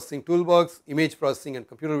 signal processing toolbox, image processing and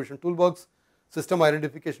computer vision toolbox, system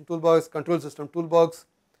identification toolbox, control system toolbox,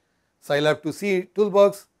 Scilab 2C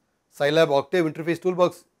toolbox, Scilab Octave interface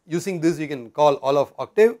toolbox. Using this you can call all of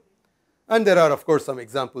Octave, and there are of course some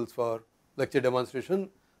examples for lecture demonstration.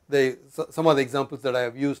 Some of the examples that I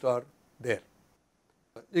have used are there.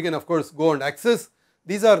 You can of course go and access.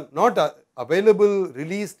 These are not available,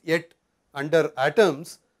 released yet under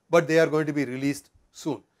Atoms, but they are going to be released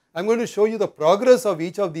soon. I am going to show you the progress of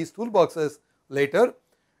each of these toolboxes later.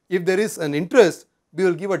 If there is an interest, we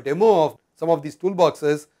will give a demo of some of these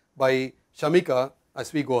toolboxes by Shamika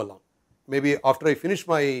as we go along. Maybe after I finish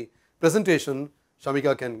my presentation,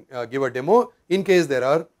 Shamika can give a demo in case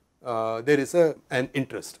there is an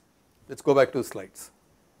interest. Let's go back to slides.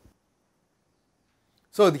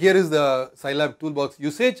 So here is the Scilab toolbox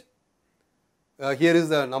usage. Here is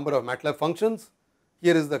the number of MATLAB functions.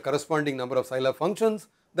 Here is the corresponding number of Scilab functions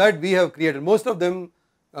that we have created. Most of them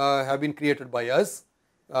have been created by us.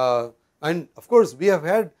 And of course, we have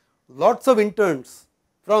had lots of interns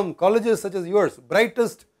from colleges such as yours,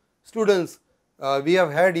 brightest students. We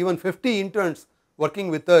have had even 50 interns working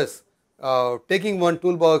with us, taking one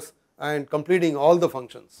toolbox and completing all the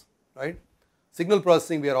functions, right? Signal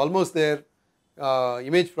processing, we are almost there.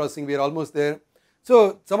 Image processing, we are almost there.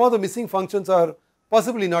 So some of the missing functions are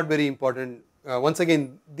possibly not very important. Once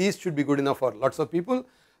again, these should be good enough for lots of people.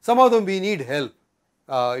 Some of them we need help.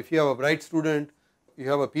 If you have a bright student, you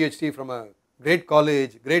have a PhD from a great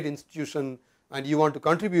college, great institution, and you want to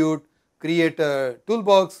contribute, create a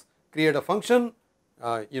toolbox, create a function,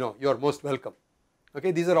 you are most welcome.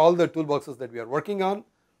 Okay, these are all the toolboxes that we are working on.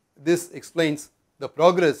 This explains the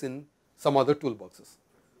progress in some other toolboxes.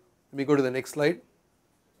 Let me go to the next slide.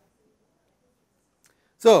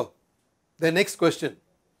 So the next question,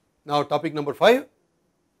 now topic number 5.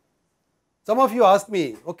 Some of you asked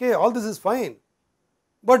me, okay, all this is fine,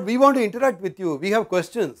 but we want to interact with you, we have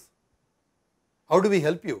questions. How do we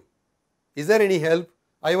help you? Is there any help?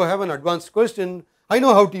 I have an advanced question, I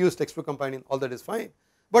know how to use textbook companion, all that is fine,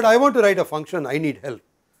 but I want to write a function, I need help.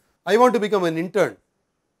 I want to become an intern,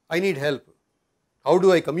 I need help. How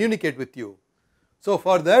do I communicate with you? So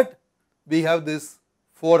for that we have this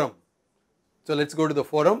forum. So let's go to the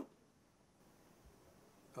forum.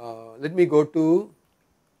 Let me go to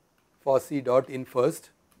FOSSEE.in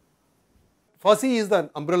first. FOSSEE is the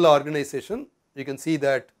umbrella organization. You can see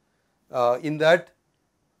that in that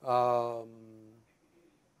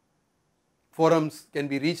forums can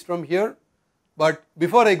be reached from here. But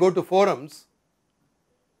before I go to forums,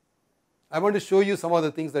 I want to show you some of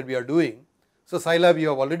the things that we are doing. So Scilab you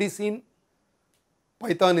have already seen.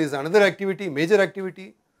 Python is another activity, major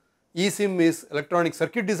activity. eSIM is electronic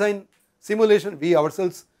circuit design simulation. We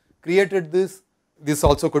ourselves created this. This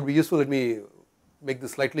also could be useful. Let me make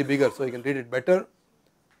this slightly bigger so you can read it better.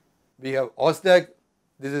 We have OSDAG.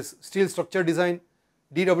 This is steel structure design.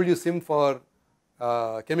 DWSIM for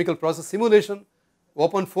chemical process simulation.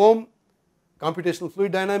 OpenFOAM, computational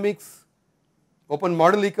fluid dynamics. Open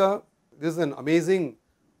Modelica. This is an amazing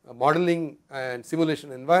modeling and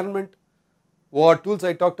simulation environment. OR tools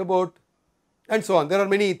I talked about, and so on. There are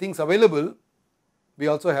many things available. We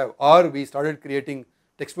also have R. We started creating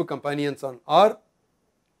textbook companions on R.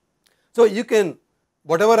 So you can,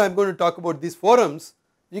 whatever I am going to talk about these forums,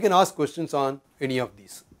 you can ask questions on any of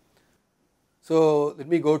these. So let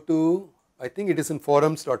me go to, I think it is in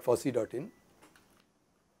forums.fossee.in.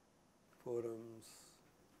 Forums.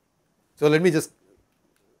 So let me just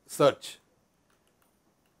search.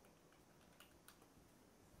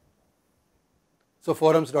 So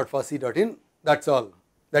forums.fossee.in, that's all.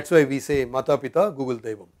 That's why we say Mata Pita Google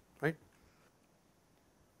Devam, right?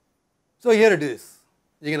 So here it is.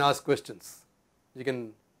 You can ask questions.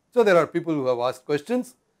 So there are people who have asked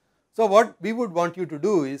questions. So what we would want you to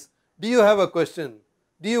do is, do you have a question?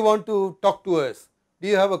 Do you want to talk to us? Do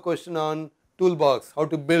you have a question on Toolbox, how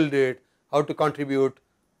to build it, how to contribute?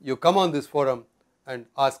 You come on this forum and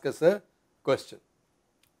ask us a question.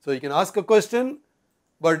 So you can ask a question,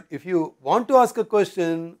 but if you want to ask a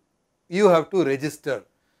question, you have to register.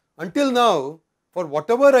 Until now, for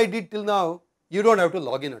whatever I did till now, you don't have to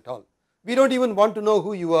log in at all. We don't even want to know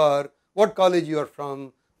who you are, what college you are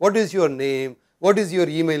from, what is your name, what is your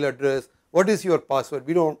email address, what is your password.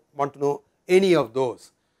 We don't want to know any of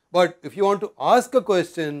those. But if you want to ask a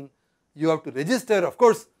question, you have to register. Of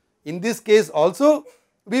course, in this case also,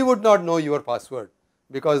 we would not know your password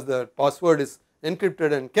because the password is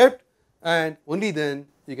encrypted and kept, and only then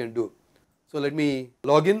you can do. So let me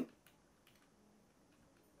log in.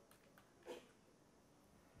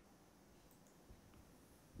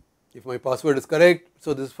 If my password is correct,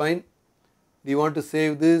 so this is fine. Do you want to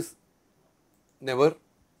save this? Never.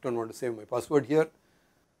 Don't want to save my password here.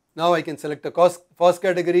 Now I can select a FOSS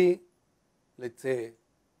category, let's say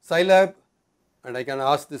Scilab, and I can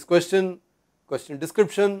ask this question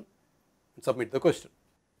description, and submit the question.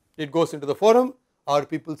 It goes into the forum, our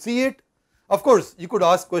people see it. Of course, you could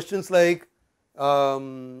ask questions like,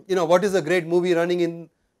 what is a great movie running in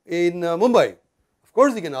Mumbai? Of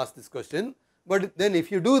course, you can ask this question, but then if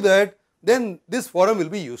you do that, then this forum will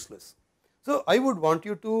be useless. So I would want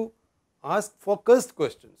you to ask focused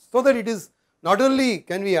questions so that it is not only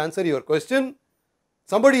can we answer your question,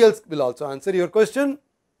 somebody else will also answer your question,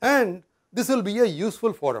 and this will be a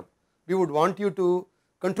useful forum. We would want you to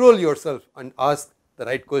control yourself and ask the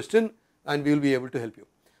right question, and we will be able to help you.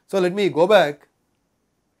 So let me go back.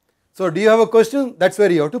 So do you have a question? That's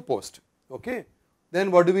where you have to post. Okay.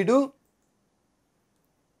 Then what do?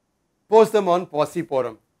 Post them on Fossee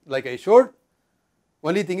forum like I showed.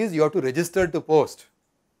 Only thing is you have to register to post.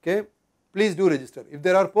 Okay. Please do register. If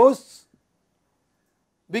there are posts,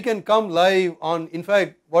 we can come live on, in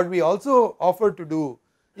fact, what we also offer to do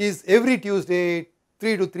is every Tuesday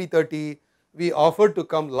 3 to 3:30 we offer to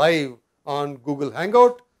come live on Google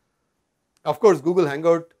Hangout. Of course, Google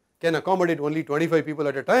Hangout can accommodate only 25 people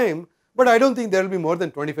at a time, but I don't think there will be more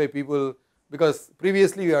than 25 people because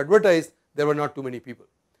previously we advertised there were not too many people.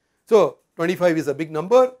 So 25 is a big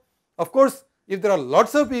number. Of course, if there are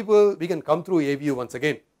lots of people, we can come through AView once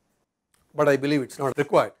again, but I believe it's not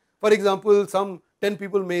required. For example, some 10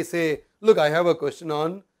 people may say, look, I have a question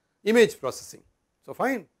on image processing. So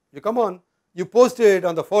fine, you come on, you post it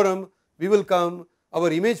on the forum, we will come,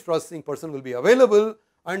 our image processing person will be available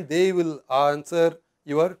and they will answer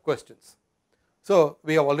your questions. So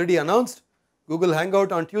we have already announced Google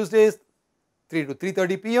Hangout on Tuesdays 3 to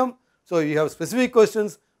 3:30 p.m. So if you have specific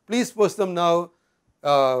questions, please post them now.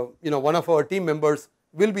 One of our team members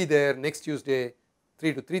will be there next Tuesday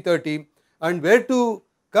 3 to 3:30, and where to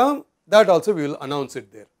come, that also we will announce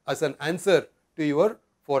it there as an answer to your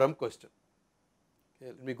forum question.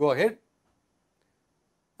 Okay, let me go ahead.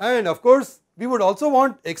 And of course, we would also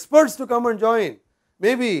want experts to come and join.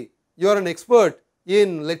 Maybe you are an expert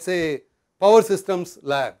in, let's say, power systems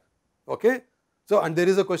lab. Okay. So, and there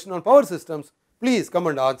is a question on power systems, please come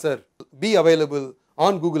and answer, be available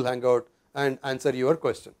on Google Hangout and answer your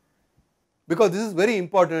question. Because this is very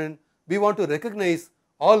important, we want to recognize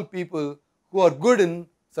all people who are good in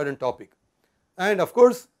certain topic. And of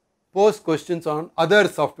course, post questions on other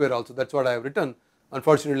software also, that's what I have written.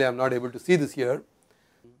 Unfortunately, I am not able to see this here.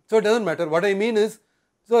 So it doesn't matter. What I mean is,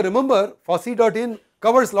 so remember, Fossee.in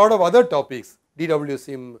covers a lot of other topics,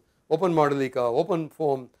 DWSIM, Open Modelica,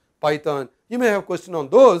 OpenFOAM, Python. You may have question on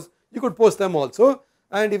those, you could post them also.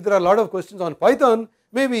 And if there are a lot of questions on Python,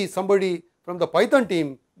 maybe somebody from the Python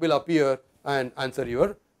team will appear and answer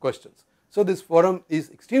your questions. So this forum is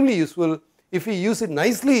extremely useful. If we use it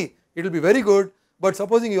nicely, it will be very good. But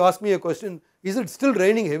supposing you ask me a question, is it still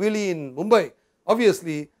raining heavily in Mumbai?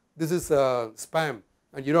 Obviously, this is spam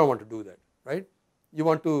and you don't want to do that, right? You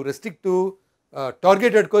want to restrict to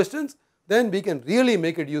targeted questions, then we can really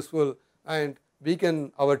make it useful and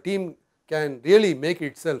our team can really make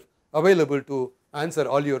itself available to answer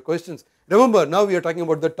all your questions. Remember, now we are talking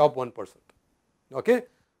about the top 1%. Okay?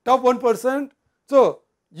 Top 1%, so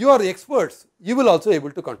you are the experts, you will also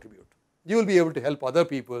able to contribute. You will be able to help other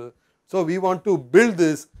people. So we want to build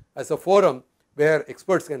this as a forum where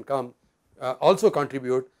experts can come also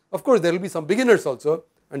contribute. Of course, there will be some beginners also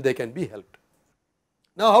and they can be helped.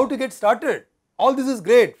 Now, how to get started? All this is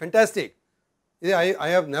great, fantastic. I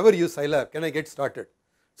have never used Scilab, can I get started?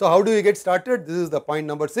 So, how do you get started? This is the point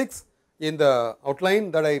number 6 in the outline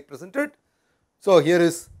that I presented. So, here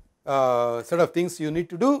is a set of things you need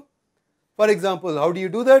to do. For example, how do you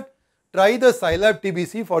do that? Try the Scilab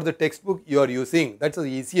TBC for the textbook you are using, that is the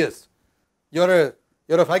easiest. You are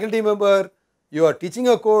a faculty member, you are teaching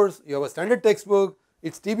a course, you have a standard textbook,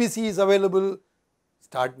 its TBC is available,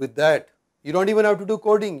 start with that. You do not even have to do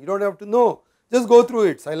coding, you do not have to know, just go through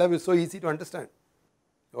it. Scilab is so easy to understand.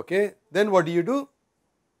 Okay. Then what do?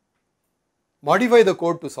 Modify the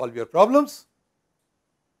code to solve your problems.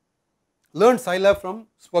 Learn Scilab from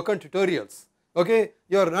spoken tutorials. Okay.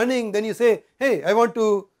 You are running, then you say, hey, I want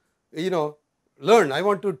to learn, I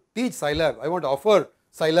want to teach Scilab, I want to offer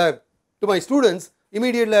Scilab to my students.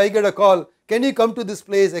 Immediately I get a call, can you come to this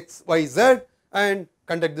place XYZ and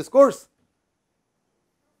conduct this course?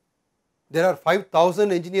 There are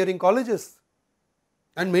 5,000 engineering colleges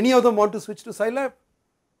and many of them want to switch to Scilab.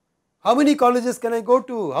 How many colleges can I go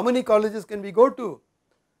to? How many colleges can we go to?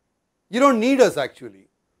 You do not need us actually.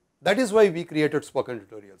 That is why we created spoken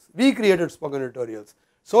tutorials. We created spoken tutorials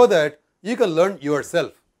so that you can learn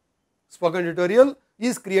yourself. Spoken tutorial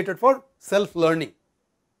is created for self-learning.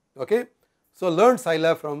 Okay. So, learn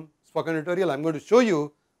Scilab from spoken tutorial. I am going to show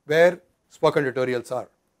you where spoken tutorials are.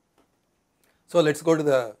 So, let us go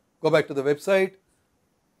back to the website.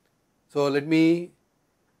 So, let me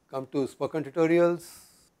come to spoken tutorials.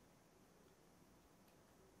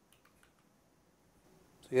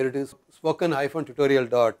 So, here it is,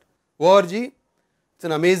 spoken-tutorial.org. It is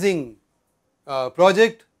an amazing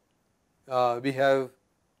project. We have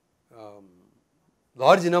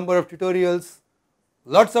large number of tutorials,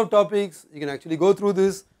 lots of topics. You can actually go through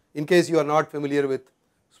this. In case you are not familiar with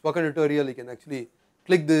spoken tutorial, you can actually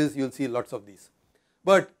click this, you will see lots of these.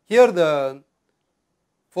 But here the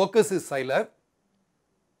focus is Scilab.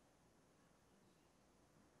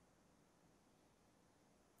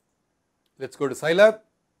 Let us go to Scilab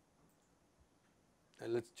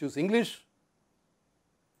and let us choose English.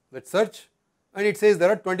 Let us search and it says there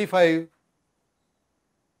are 25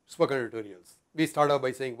 spoken tutorials. We start off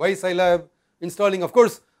by saying why Scilab, installing. Of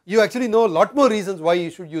course, you actually know a lot more reasons why you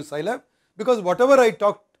should use Scilab, because whatever I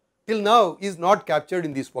talked till now is not captured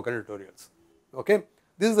in these spoken tutorials. Okay.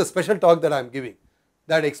 This is a special talk that I am giving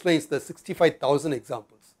that explains the 65,000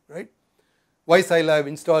 examples, right. Why Scilab,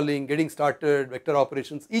 installing, getting started, vector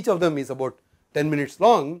operations, each of them is about 10 minutes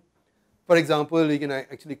long. For example, you can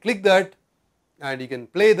actually click that and you can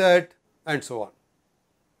play that and so on,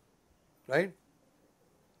 right.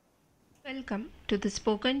 Welcome to the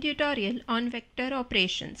spoken tutorial on vector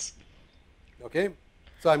operations. Okay.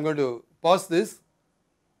 So, I am going to pause this.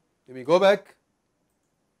 Let me go back.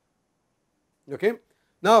 Okay.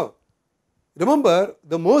 Now, remember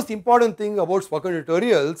the most important thing about spoken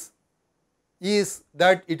tutorials is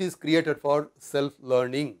that it is created for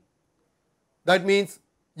self-learning. That means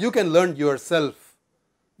you can learn yourself.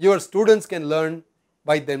 Your students can learn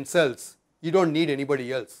by themselves. You do not need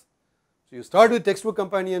anybody else. So, you start with textbook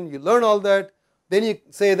companion, you learn all that, then you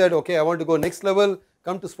say that okay, I want to go next level,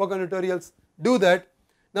 come to spoken tutorials, do that.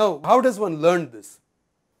 Now, how does one learn this?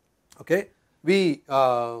 Okay, we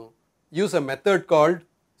use a method called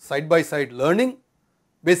side-by-side learning.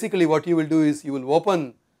 Basically what you will do is you will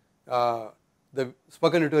open the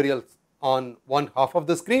spoken tutorials on one half of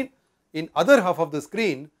the screen. In other half of the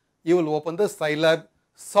screen, you will open the Scilab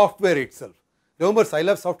software itself. Remember,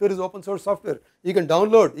 Scilab software is open source software. You can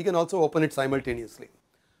download, you can also open it simultaneously.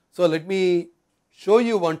 So, let me show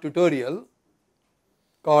you one tutorial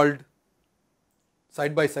called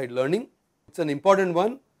side-by-side learning. It is an important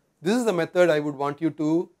one. This is the method I would want you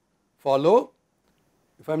to follow.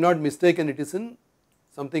 If I am not mistaken, it is in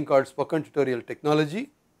something called spoken tutorial technology.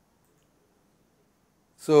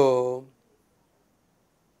 So,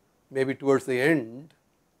 maybe towards the end,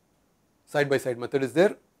 side-by-side method is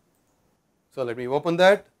there. So, let me open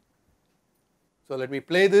that. So, let me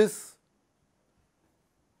play this.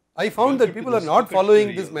 I found that people are not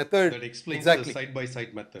following this method exactly.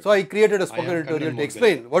 Side-by-side method. So, I created a spoken tutorial to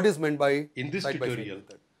explain what is meant by side-by-side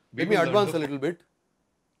method. Let me advance a little bit.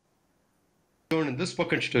 In this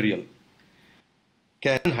spoken tutorial,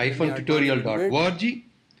 can-tutorial.org.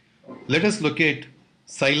 Let us locate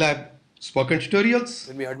Scilab spoken tutorials.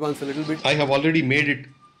 Let me advance a little bit. I have already made it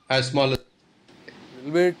as small as a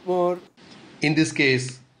little bit more. In this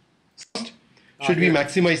case, should we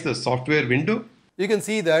maximize the software window? You can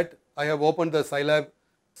see that I have opened the Scilab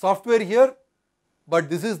software here, but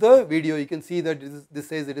this is the video. You can see that this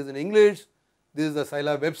says it is in English. this is the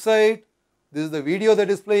Scilab website, this is the video that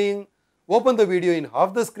is playing. Open the video in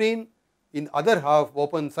half the screen, in other half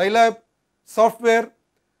open Scilab software,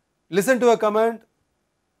 listen to a command,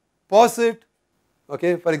 pause it.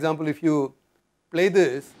 Okay, for example, if you play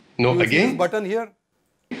this, No, you will see this again? button here.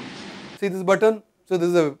 See this button? So this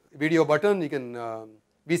is a video button, you can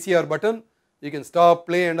VCR button, you can stop,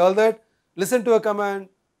 play and all that. Listen to a command,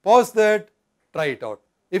 pause that, try it out.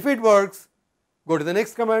 If it works, go to the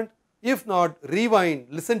next command. If not, rewind,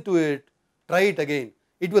 listen to it, try it again.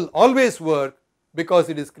 It will always work because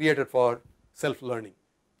it is created for self-learning,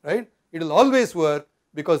 right? It will always work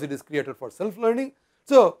because it is created for self-learning.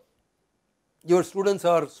 So your students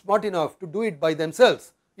are smart enough to do it by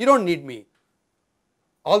themselves. You don't need me.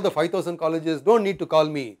 All the 5,000 colleges don't need to call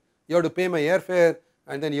me. You have to pay my airfare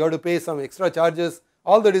and then you have to pay some extra charges.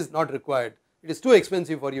 All that is not required. It is too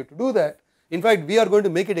expensive for you to do that. In fact, we are going to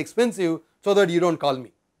make it expensive so that you don't call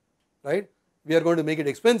me, right? We are going to make it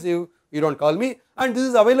expensive, you don't call me, and this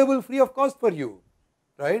is available free of cost for you,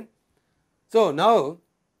 right? So now,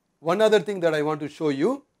 one other thing that I want to show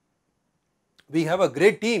you, we have a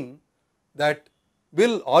great team that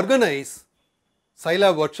will organize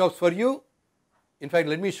Scilab workshops for you. In fact,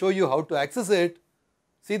 let me show you how to access it.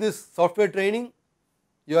 See this software training,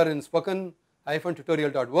 you are in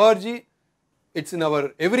spoken-tutorial.org, it's in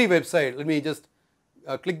our every website. Let me just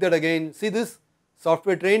click that again. See this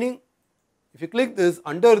software training. If you click this,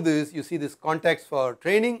 under this you see this contacts for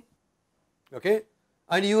training, okay,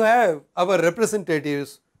 and you have our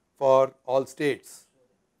representatives for all states.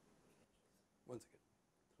 One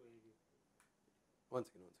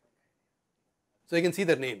second. So you can see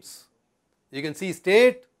their names. You can see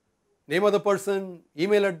state, name of the person,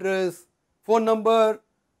 email address, phone number,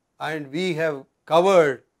 and we have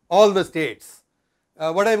covered all the states.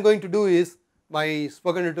 What I am going to do is, my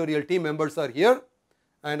spoken tutorial team members are here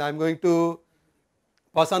and I am going to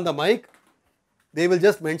pass on the mic. They will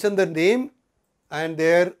just mention their name and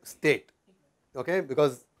their state, okay,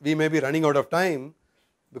 because we may be running out of time,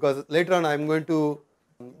 because later on I am going to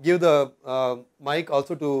give the mic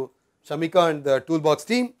also to Shamika and the toolbox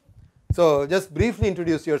team. So just briefly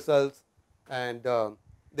introduce yourselves and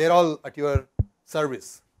they are all at your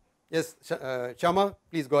service. Yes, Shama,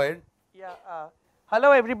 please go ahead. Yeah,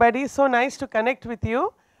 hello everybody, so nice to connect with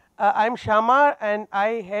you. I'm Shama and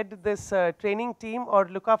I head this training team or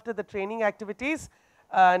look after the training activities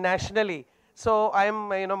nationally. So I'm,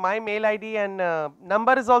 my mail ID and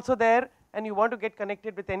number is also there, and you want to get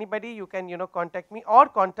connected with anybody, you can, contact me or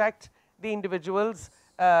contact the individuals,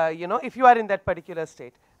 if you are in that particular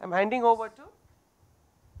state. I'm handing over to.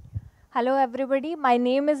 Hello everybody, my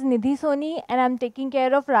name is Nidhi Soni and I'm taking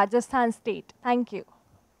care of Rajasthan state. Thank you.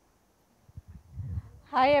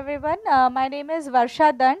 Hi everyone, my name is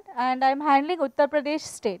Varsha Dand and I'm handling Uttar Pradesh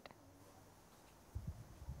state.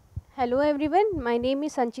 Hello everyone, my name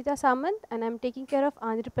is Sanchita Samant and I'm taking care of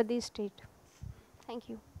Andhra Pradesh state. Thank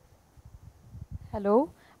you. Hello,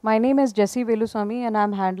 my name is Jessie Veluswamy and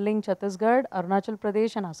I'm handling Chhattisgarh, Arunachal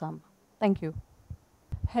Pradesh and Assam. Thank you.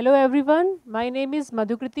 Hello everyone, my name is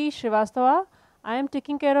Madhukriti Srivastava. I am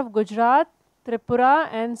taking care of Gujarat, Tripura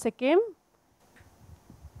and Sikkim.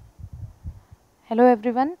 Hello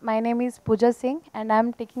everyone, my name is Pooja Singh and I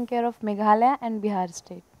am taking care of Meghalaya and Bihar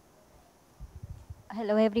state.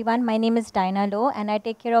 Hello everyone, my name is Dinah Low and I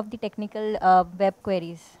take care of the technical web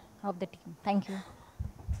queries of the team. Thank you.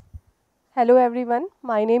 Hello everyone,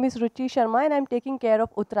 my name is Ruchi Sharma and I am taking care of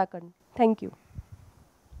Uttarakhand. Thank you.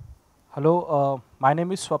 Hello, my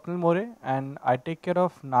name is Swapnil More and I take care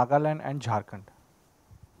of Nagaland and Jharkhand.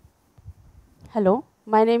 Hello,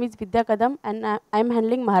 my name is Vidya Kadam and I am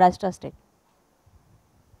handling Maharashtra state.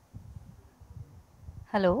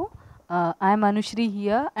 Hello, I am Anushri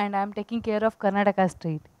here and I am taking care of Karnataka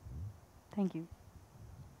state. Thank you.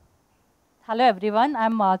 Hello everyone, I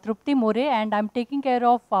am Trupti More and I am taking care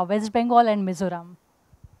of West Bengal and Mizoram.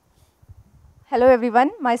 Hello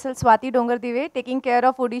everyone, myself Swati Dongardive, taking care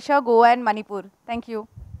of Odisha, Goa and Manipur. Thank you.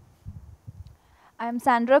 I am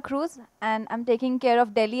Sandra Cruz and I am taking care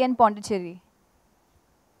of Delhi and Pondicherry.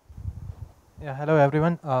 Yeah, hello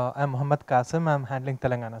everyone, I am Muhammad Qasim, I am handling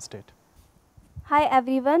Telangana state. Hi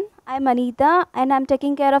everyone, I am Anita and I am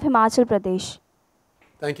taking care of Himachal Pradesh.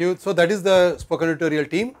 Thank you. So that is the spoken tutorial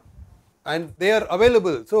team and they are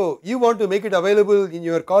available. So you want to make it available in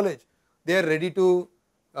your college, they are ready to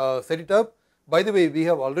set it up. By the way, we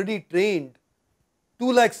have already trained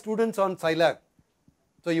 2 lakh students on Scilab.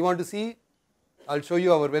 So you want to see, I will show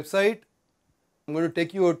you our website. I am going to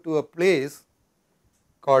take you to a place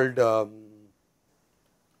called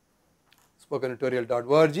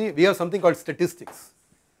spokentutorial.org. We have something called statistics.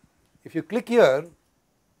 If you click here,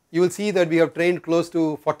 you will see that we have trained close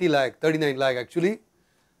to 40 lakh, 39 lakh actually,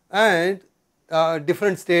 and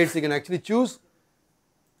different states you can actually choose,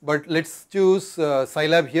 but let us choose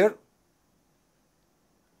Scilab here.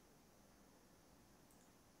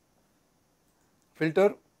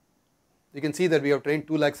 Filter, you can see that we have trained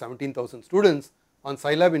 2,17,000 students on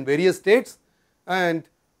Scilab in various states, and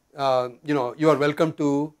you are welcome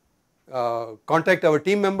to contact our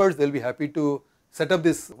team members. They will be happy to set up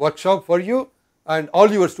this workshop for you, and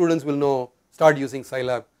all your students will start using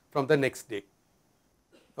Scilab from the next day.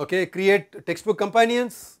 Okay, create textbook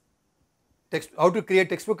companions. How to create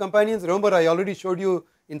textbook companions? Remember, I already showed you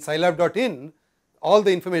in scilab.in, all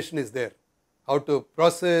the information is there. How to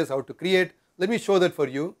process, how to create. Let me show that for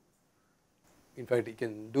you. In fact, you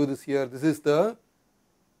can do this here. This is the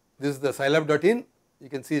scilab.in. You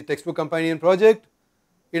can see the textbook companion project.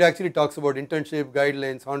 It actually talks about internship,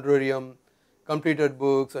 guidelines, honorarium, completed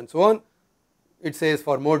books, and so on. It says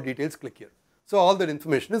for more details, click here. So all that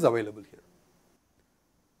information is available here.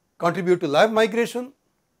 Contribute to lab migration.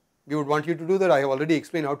 We would want you to do that. I have already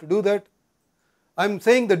explained how to do that. I am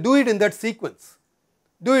saying that do it in that sequence.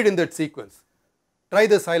 Do it in that sequence. Try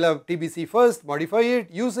the Scilab TBC first, modify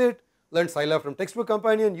it, use it, learn Scilab from textbook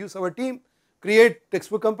companion, use our team, create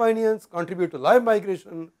textbook companions, contribute to lab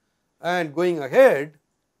migration, and going ahead.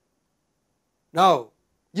 Now,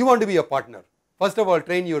 you want to be a partner. First of all,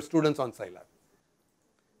 train your students on Scilab.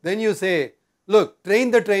 Then you say, look,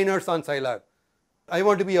 train the trainers on Scilab. I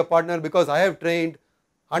want to be a partner because I have trained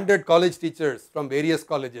 100 college teachers from various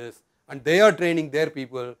colleges and they are training their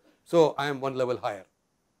people, so I am one level higher.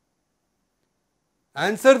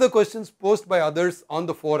 Answer the questions posed by others on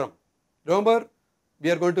the forum. Remember, we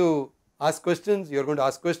are going to ask questions, you are going to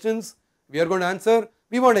ask questions, we are going to answer.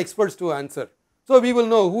 We want experts to answer. So we will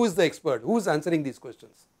know who is the expert, who is answering these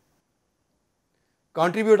questions.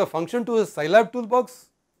 Contribute a function to a Scilab toolbox.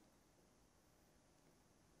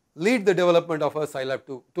 Lead the development of a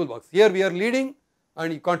Scilab toolbox. Here we are leading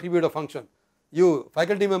and you contribute a function. You,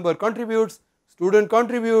 faculty member contributes, student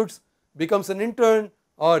contributes, becomes an intern,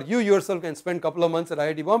 or you yourself can spend a couple of months at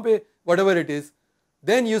IIT Bombay, whatever it is.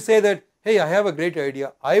 Then you say that, hey, I have a great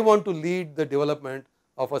idea. I want to lead the development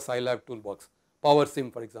of a Scilab toolbox, Power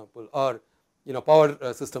Sim for example, or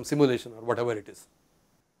power system simulation or whatever it is.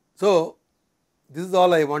 So this is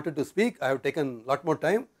all I wanted to speak. I have taken a lot more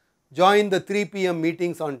time. Join the 3 p.m.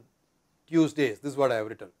 meetings on Tuesdays. This is what I have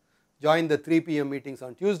written. Join the 3 p.m. meetings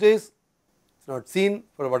on Tuesdays. It's not seen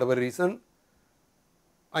for whatever reason.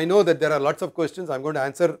 I know that there are lots of questions. I'm going to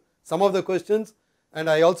answer some of the questions, and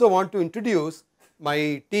I also want to introduce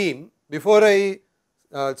my team before I.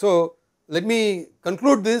 So let me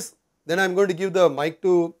conclude this. Then I'm going to give the mic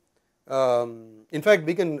to. In fact,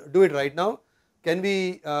 we can do it right now. Can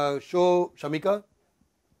we show Shamika?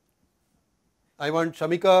 I want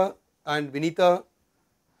Shamika and Vinita.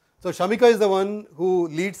 So Shamika is the one who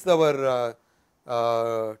leads our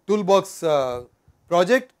toolbox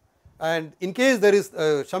project, and in case there is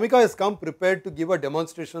Shamika has come prepared to give a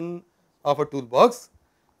demonstration of a toolbox,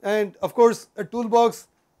 and of course a toolbox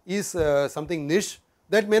is something niche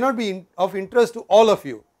that may not be of interest to all of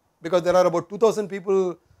you, because there are about 2,000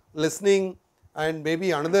 people listening and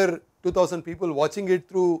maybe another 2,000 people watching it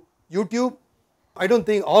through YouTube. I don't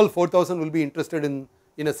think all 4,000 will be interested in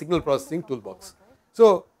a signal processing toolbox.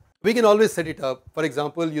 So we can always set it up. For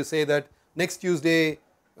example, you say that next Tuesday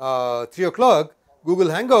 3 o'clock Google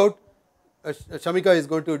Hangout, Shamika is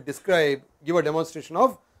going to give a demonstration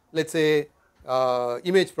of, let's say,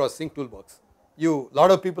 image processing toolbox.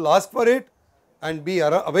 Lot of people ask for it and be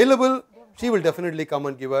available, she will definitely come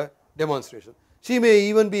and give a demonstration. She may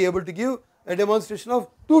even be able to give a demonstration of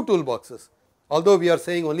 2 toolboxes. Although we are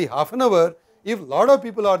saying only half an hour, if a lot of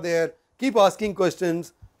people are there, keep asking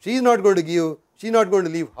questions, she is not going to give, she is not going to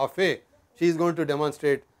leave halfway. She is going to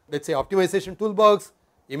demonstrate, let's say, optimization toolbox,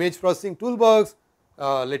 image processing toolbox,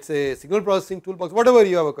 let's say signal processing toolbox, whatever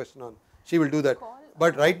you have a question on, she will do that.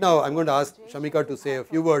 But right now I am going to ask Shamika to say a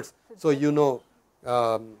few words so you know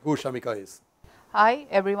who Shamika is. Hi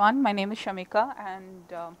everyone, my name is Shamika,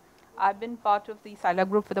 and I've been part of the Scilab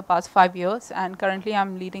group for the past 5 years, and currently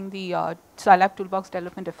I'm leading the Scilab toolbox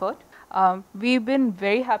development effort. We've been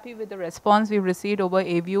very happy with the response we've received over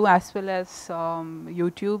AView as well as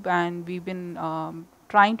YouTube, and we've been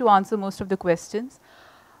trying to answer most of the questions.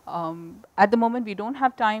 At the moment we don't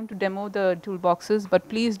have time to demo the toolboxes, but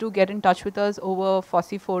please do get in touch with us over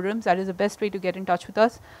FOSSEE forums. That is the best way to get in touch with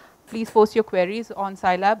us. Please post your queries on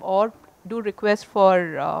Scilab or do request for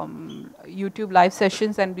YouTube live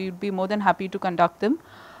sessions, and we'd be more than happy to conduct them.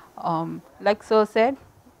 Like Sir said,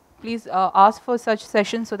 please ask for such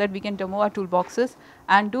sessions so that we can demo our toolboxes,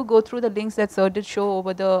 and do go through the links that sir did show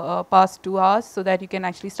over the past 2 hours so that you can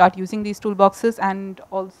actually start using these toolboxes and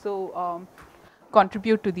also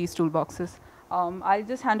contribute to these toolboxes. I'll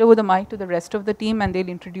just hand over the mic to the rest of the team and they'll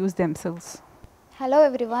introduce themselves. Hello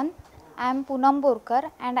everyone, I am Poonam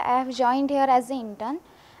Borkar and I have joined here as an intern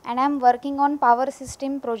and I am working on power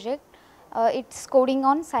system project. It's coding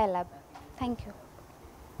on Scilab. Thank you.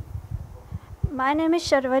 My name is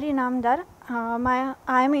Sharvari Namdar.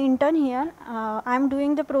 I am an intern here. I am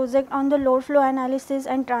doing the project on the load flow analysis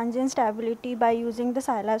and transient stability by using the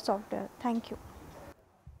Scilab software. Thank you.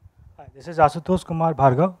 Hi, this is Asutosh Kumar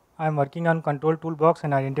Bhargav. I am working on control toolbox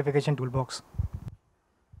and identification toolbox.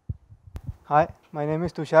 Hi, my name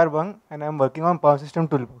is Tushar Bang and I am working on power system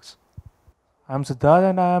toolbox. I am Siddharth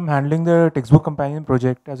and I am handling the textbook companion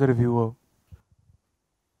project as a reviewer.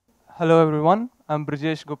 Hello everyone, I am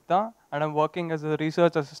Brijesh Gupta and I am working as a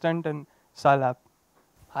research assistant in Scilab.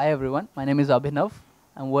 Hi everyone, my name is Abhinav.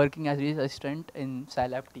 I am working as research assistant in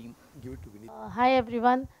Scilab team. Give it to Vinita. Hi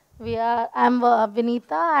everyone, I am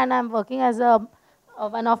Vinita and I am working as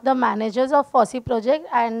one of the managers of FOSSI project,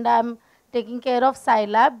 and I am taking care of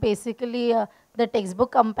Scilab, basically the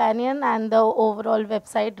textbook companion and the overall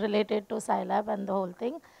website related to Scilab and the whole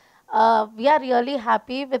thing. We are really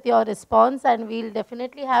happy with your response and we'll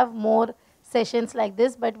definitely have more sessions like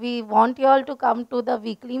this, but we want you all to come to the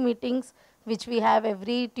weekly meetings which we have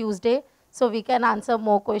every Tuesday so we can answer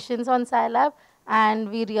more questions on Scilab, and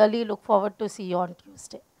we really look forward to see you on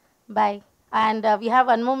Tuesday. Bye. And we have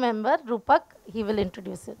one more member, Rupak. He will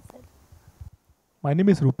introduce himself. My name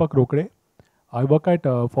is Rupak Rokde. I work at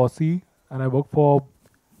FOSSI and I work for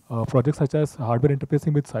projects such as hardware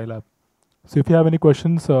interfacing with Scilab. So if you have any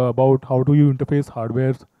questions about how do you interface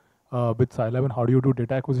hardware with Scilab and how do you do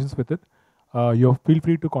data acquisitions with it, you feel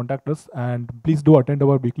free to contact us, and please do attend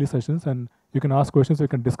our weekly sessions and you can ask questions. We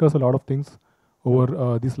can discuss a lot of things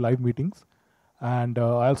over these live meetings. And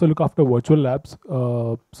I also look after virtual labs.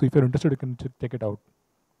 So if you're interested, you can check it out.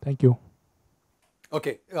 Thank you.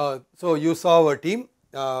 Okay, so you saw our team.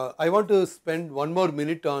 I want to spend one more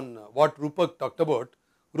minute on what Rupak talked about.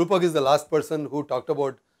 Rupak is the last person who talked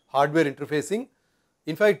about hardware interfacing.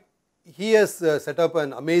 In fact, he has set up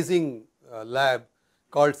an amazing lab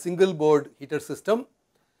called single board heater system.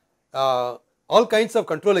 All kinds of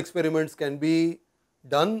control experiments can be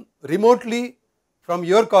done remotely from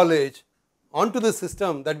your college onto the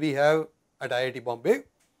system that we have at IIT Bombay.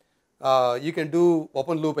 You can do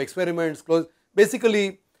open loop experiments,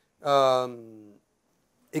 basically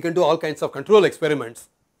you can do all kinds of control experiments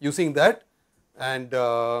using that, and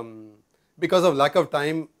because of lack of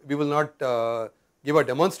time we will not give a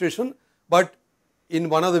demonstration, but in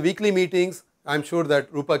one of the weekly meetings I am sure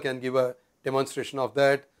that Rupa can give a demonstration of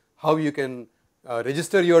that, how you can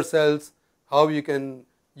register your cells, how you can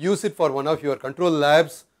use it for one of your control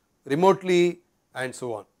labs remotely and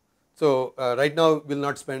so on. So right now we will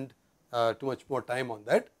not spend too much more time on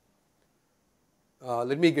that.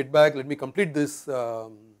 Let me get back, let me complete this.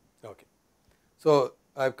 Okay. So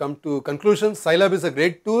I have come to conclusions. Scilab is a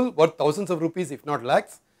great tool worth thousands of rupees if not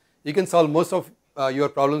lakhs. You can solve most of your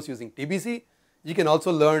problems using TBC. You can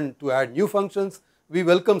also learn to add new functions. We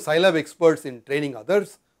welcome Scilab experts in training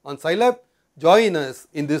others on Scilab. Join us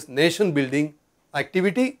in this nation building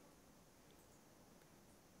activity.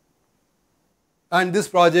 And this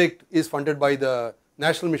project is funded by the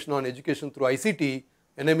National Mission on Education through ICT,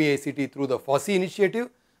 NME ICT through the FOSSI initiative,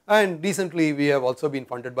 and recently we have also been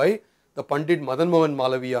funded by the Pandit Madan Mohan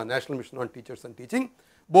Malaviya National Mission on Teachers and Teaching.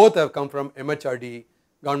 Both have come from MHRD,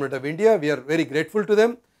 Government of India. We are very grateful to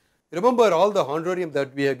them. Remember all the honorarium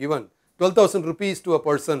that we have given, 12,000 rupees to a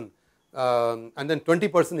person, and then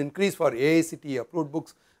 20% increase for AICTE approved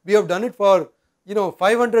books. We have done it for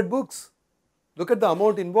 500 books. Look at the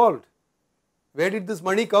amount involved. Where did this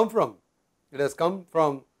money come from? It has come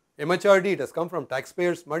from MHRD, it has come from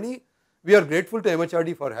taxpayers' money. We are grateful to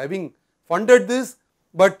MHRD for having funded this,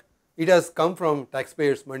 but it has come from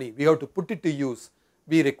taxpayers' money. We have to put it to use.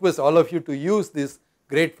 We request all of you to use this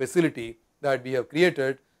great facility that we have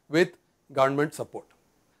created with government support.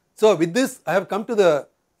 So with this, I have come to the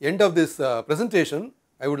end of this presentation.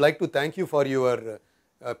 I would like to thank you for your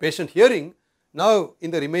patient hearing. Now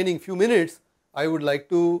in the remaining few minutes, I would like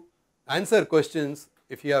to answer questions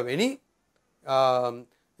if you have any.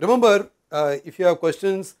 Remember, if you have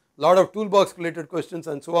questions, lot of toolbox related questions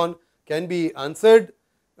and so on can be answered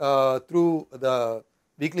through the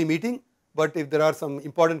weekly meeting, but if there are some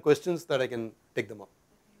important questions that I can take them up.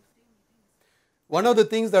 One of the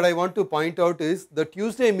things that I want to point out is the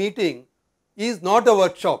Tuesday meeting is not a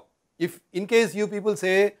workshop. If in case you people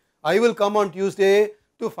say I will come on Tuesday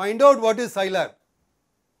to find out what is Scilab,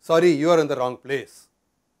 sorry, you are in the wrong place.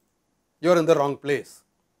 You are in the wrong place.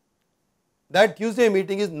 That Tuesday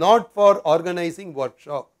meeting is not for organizing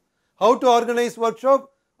workshop. How to organize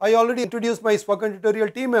workshop? I already introduced my spoken tutorial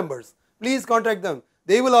team members. Please contact them.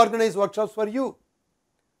 They will organize workshops for you.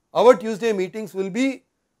 Our Tuesday meetings will be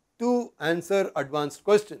to answer advanced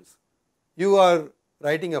questions. You are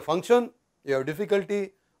writing a function, you have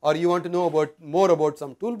difficulty, or you want to know more about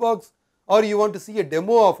some toolbox, or you want to see a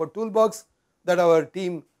demo of a toolbox that our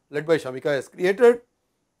team led by Shamika has created,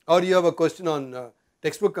 or you have a question on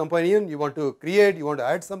textbook companion, you want to create, you want to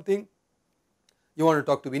add something, you want to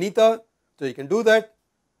talk to Vinita, so you can do that,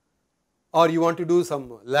 or you want to do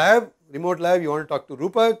some lab, remote lab, you want to talk to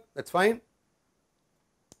Rupak, that is fine.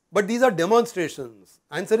 But these are demonstrations,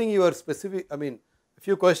 answering your specific, a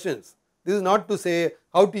few questions. This is not to say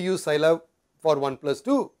how to use Scilab for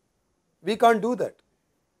 1+2, we can't do that.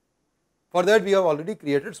 For that we have already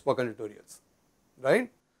created spoken tutorials,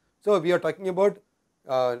 right. So we are talking about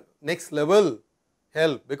next level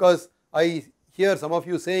help, because I hear some of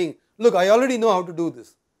you saying, look, I already know how to do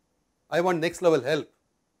this, I want next level help.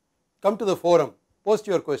 Come to the forum, post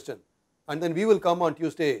your question, and then we will come on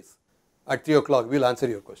Tuesdays at 3 o'clock, we will answer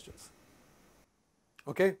your questions.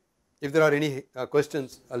 Okay. If there are any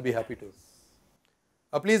questions, I will be happy to.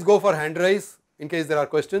 Please go for hand raise in case there are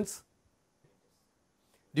questions.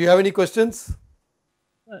 Do you have any questions?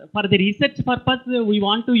 For the research purpose, we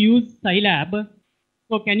want to use Scilab.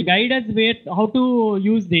 So can you guide us how to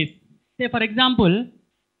use this? Say for example,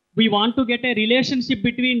 we want to get a relationship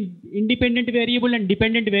between independent variable and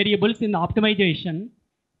dependent variables in the optimization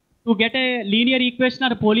to get a linear equation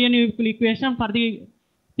or a polynomial equation for the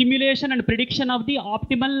simulation and prediction of the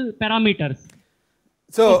optimal parameters.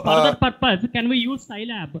 So for that purpose, can we use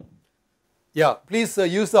Scilab? Yeah, please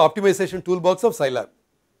use the optimization toolbox of Scilab.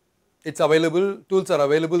 It's available, tools are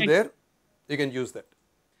available there, you can use that.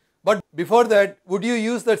 But before that, would you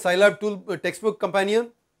use that Scilab tool textbook companion?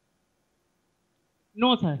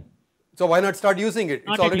 No, sir. So why not start using it?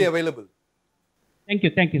 It's already available. Thank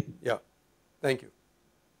you, thank you. Yeah, thank you.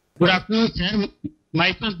 Good afternoon, sir.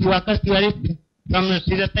 Myself Diwakar Tiwari from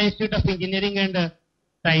Sri Institute of Engineering and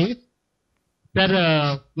Science.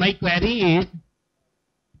 Sir, my query is,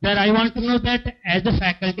 sir, I want to know that as a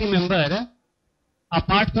faculty member,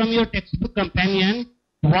 apart from your textbook companion,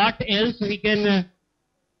 what else we can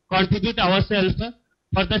contribute ourselves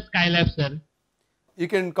for the Scilab, sir? You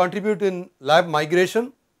can contribute in lab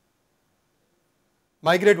migration.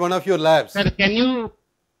 Migrate one of your labs. Sir, can you,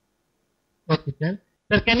 okay, sir.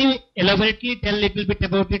 Sir, can you elaborately tell a little bit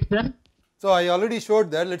about it, sir? So I already showed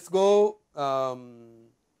that. Let's go.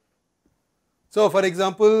 So for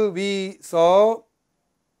example, we saw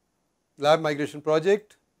lab migration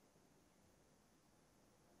project.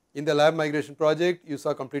 In the lab migration project, you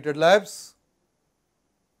saw completed labs.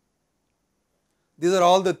 These are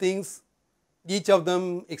all the things. Each of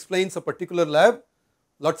them explains a particular lab.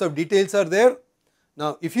 Lots of details are there.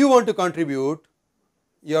 Now, if you want to contribute,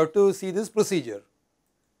 you have to see this procedure.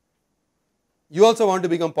 You also want to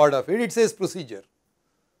become part of it. It says procedure.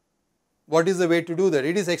 What is the way to do that?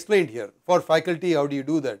 It is explained here. For faculty, how do you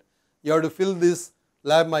do that? You have to fill this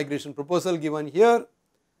lab migration proposal given here.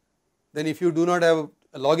 Then if you do not have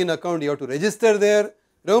a login account, you have to register there.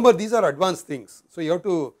 Remember, these are advanced things. So you have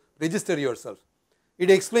to register yourself. It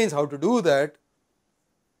explains how to do that.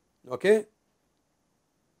 Okay.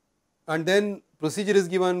 And then procedure is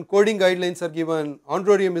given, coding guidelines are given,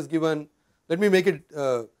 honorarium is given. Let me make it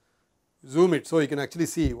zoom it so you can actually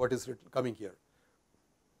see what is coming here.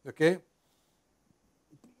 Okay.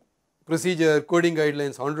 Procedure, coding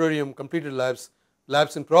guidelines, honorarium, completed labs,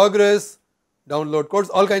 labs in progress, download codes,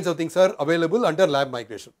 all kinds of things are available under lab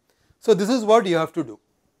migration. So this is what you have to do.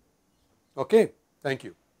 Okay. Thank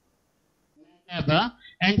you.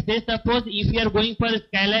 And say suppose if you are going for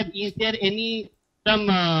Scilab, is there any some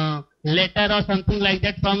letter or something like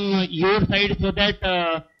that from your side so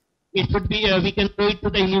that it should be we can go it to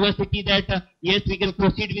the university that yes, we can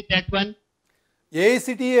proceed with that one?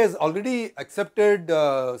 AICTE has already accepted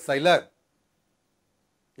Scilab.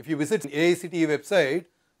 If you visit AICTE website,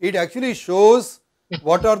 it actually shows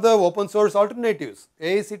what are the open source alternatives.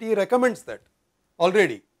 AICTE recommends that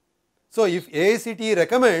already. So if AICTE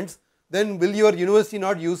recommends, then will your university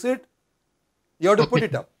not use it? You have to put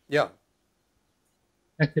it up. Yeah.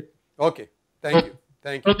 Okay. Thank you.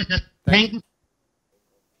 Thank you. Okay, sir. Thank you.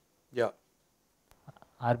 Yeah.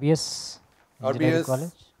 RBS Engineering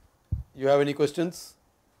College. You have any questions?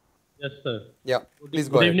 Yes, sir. Yeah. Please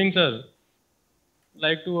go ahead. Good evening, sir. I'd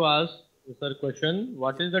like to ask sir question.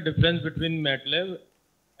 What is the difference between MATLAB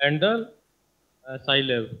and the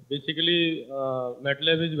Scilab. Basically,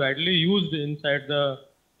 MATLAB is widely used inside the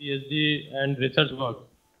PhD and research work.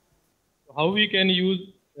 How we can use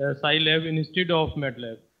Scilab instead of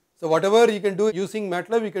MATLAB? So whatever you can do using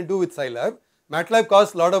MATLAB, you can do with Scilab. MATLAB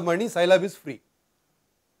costs a lot of money, Scilab is free.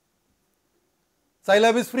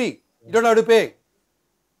 Scilab is free, you don't have to pay.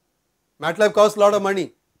 MATLAB costs a lot of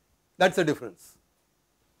money, that's the difference.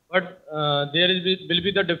 But will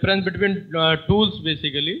be the difference between tools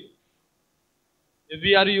basically. If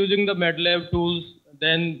we are using the MATLAB tools,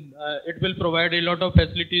 then it will provide a lot of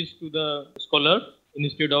facilities to the scholar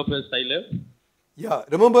instead of Scilab. Yeah,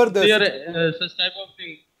 remember the such type of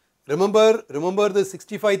thing. Remember the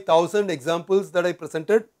 65,000 examples that I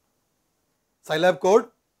presented? Scilab code.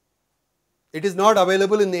 It is not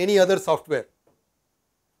available in any other software.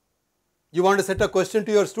 You want to set a question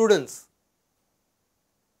to your students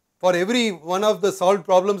for every one of the solved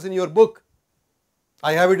problems in your book.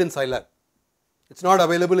 I have it in Scilab. It's not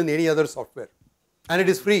available in any other software and it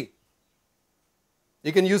is free.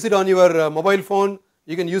 You can use it on your mobile phone,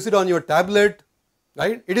 you can use it on your tablet,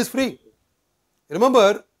 right? It is free.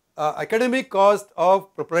 Remember, academic cost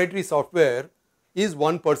of proprietary software is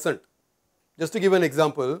 1%. Just to give an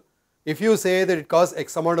example, if you say that it costs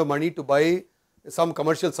X amount of money to buy some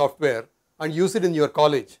commercial software and use it in your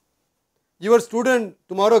college, your student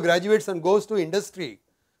tomorrow graduates and goes to industry,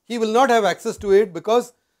 he will not have access to it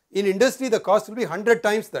because in industry the cost will be 100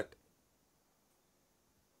 times that.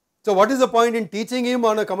 So what is the point in teaching him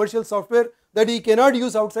on a commercial software that he cannot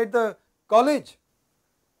use outside the college,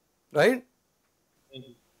 right? Thank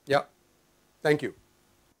you. Yeah, thank you.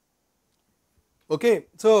 Okay,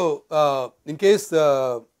 so in case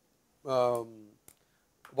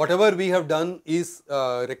whatever we have done is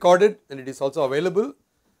recorded and it is also available,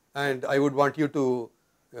 and I would want you to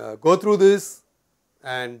go through this,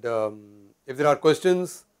 and if there are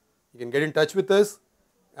questions you can get in touch with us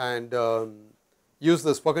and use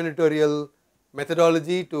the spoken tutorial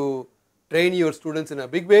methodology to train your students in a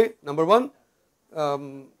big way. Number one,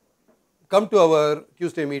 come to our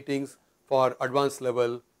Tuesday meetings for advanced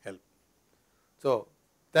level help. So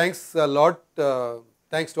thanks a lot,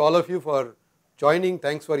 thanks to all of you for joining,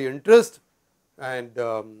 thanks for your interest, and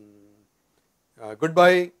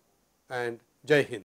goodbye and Jai Hind.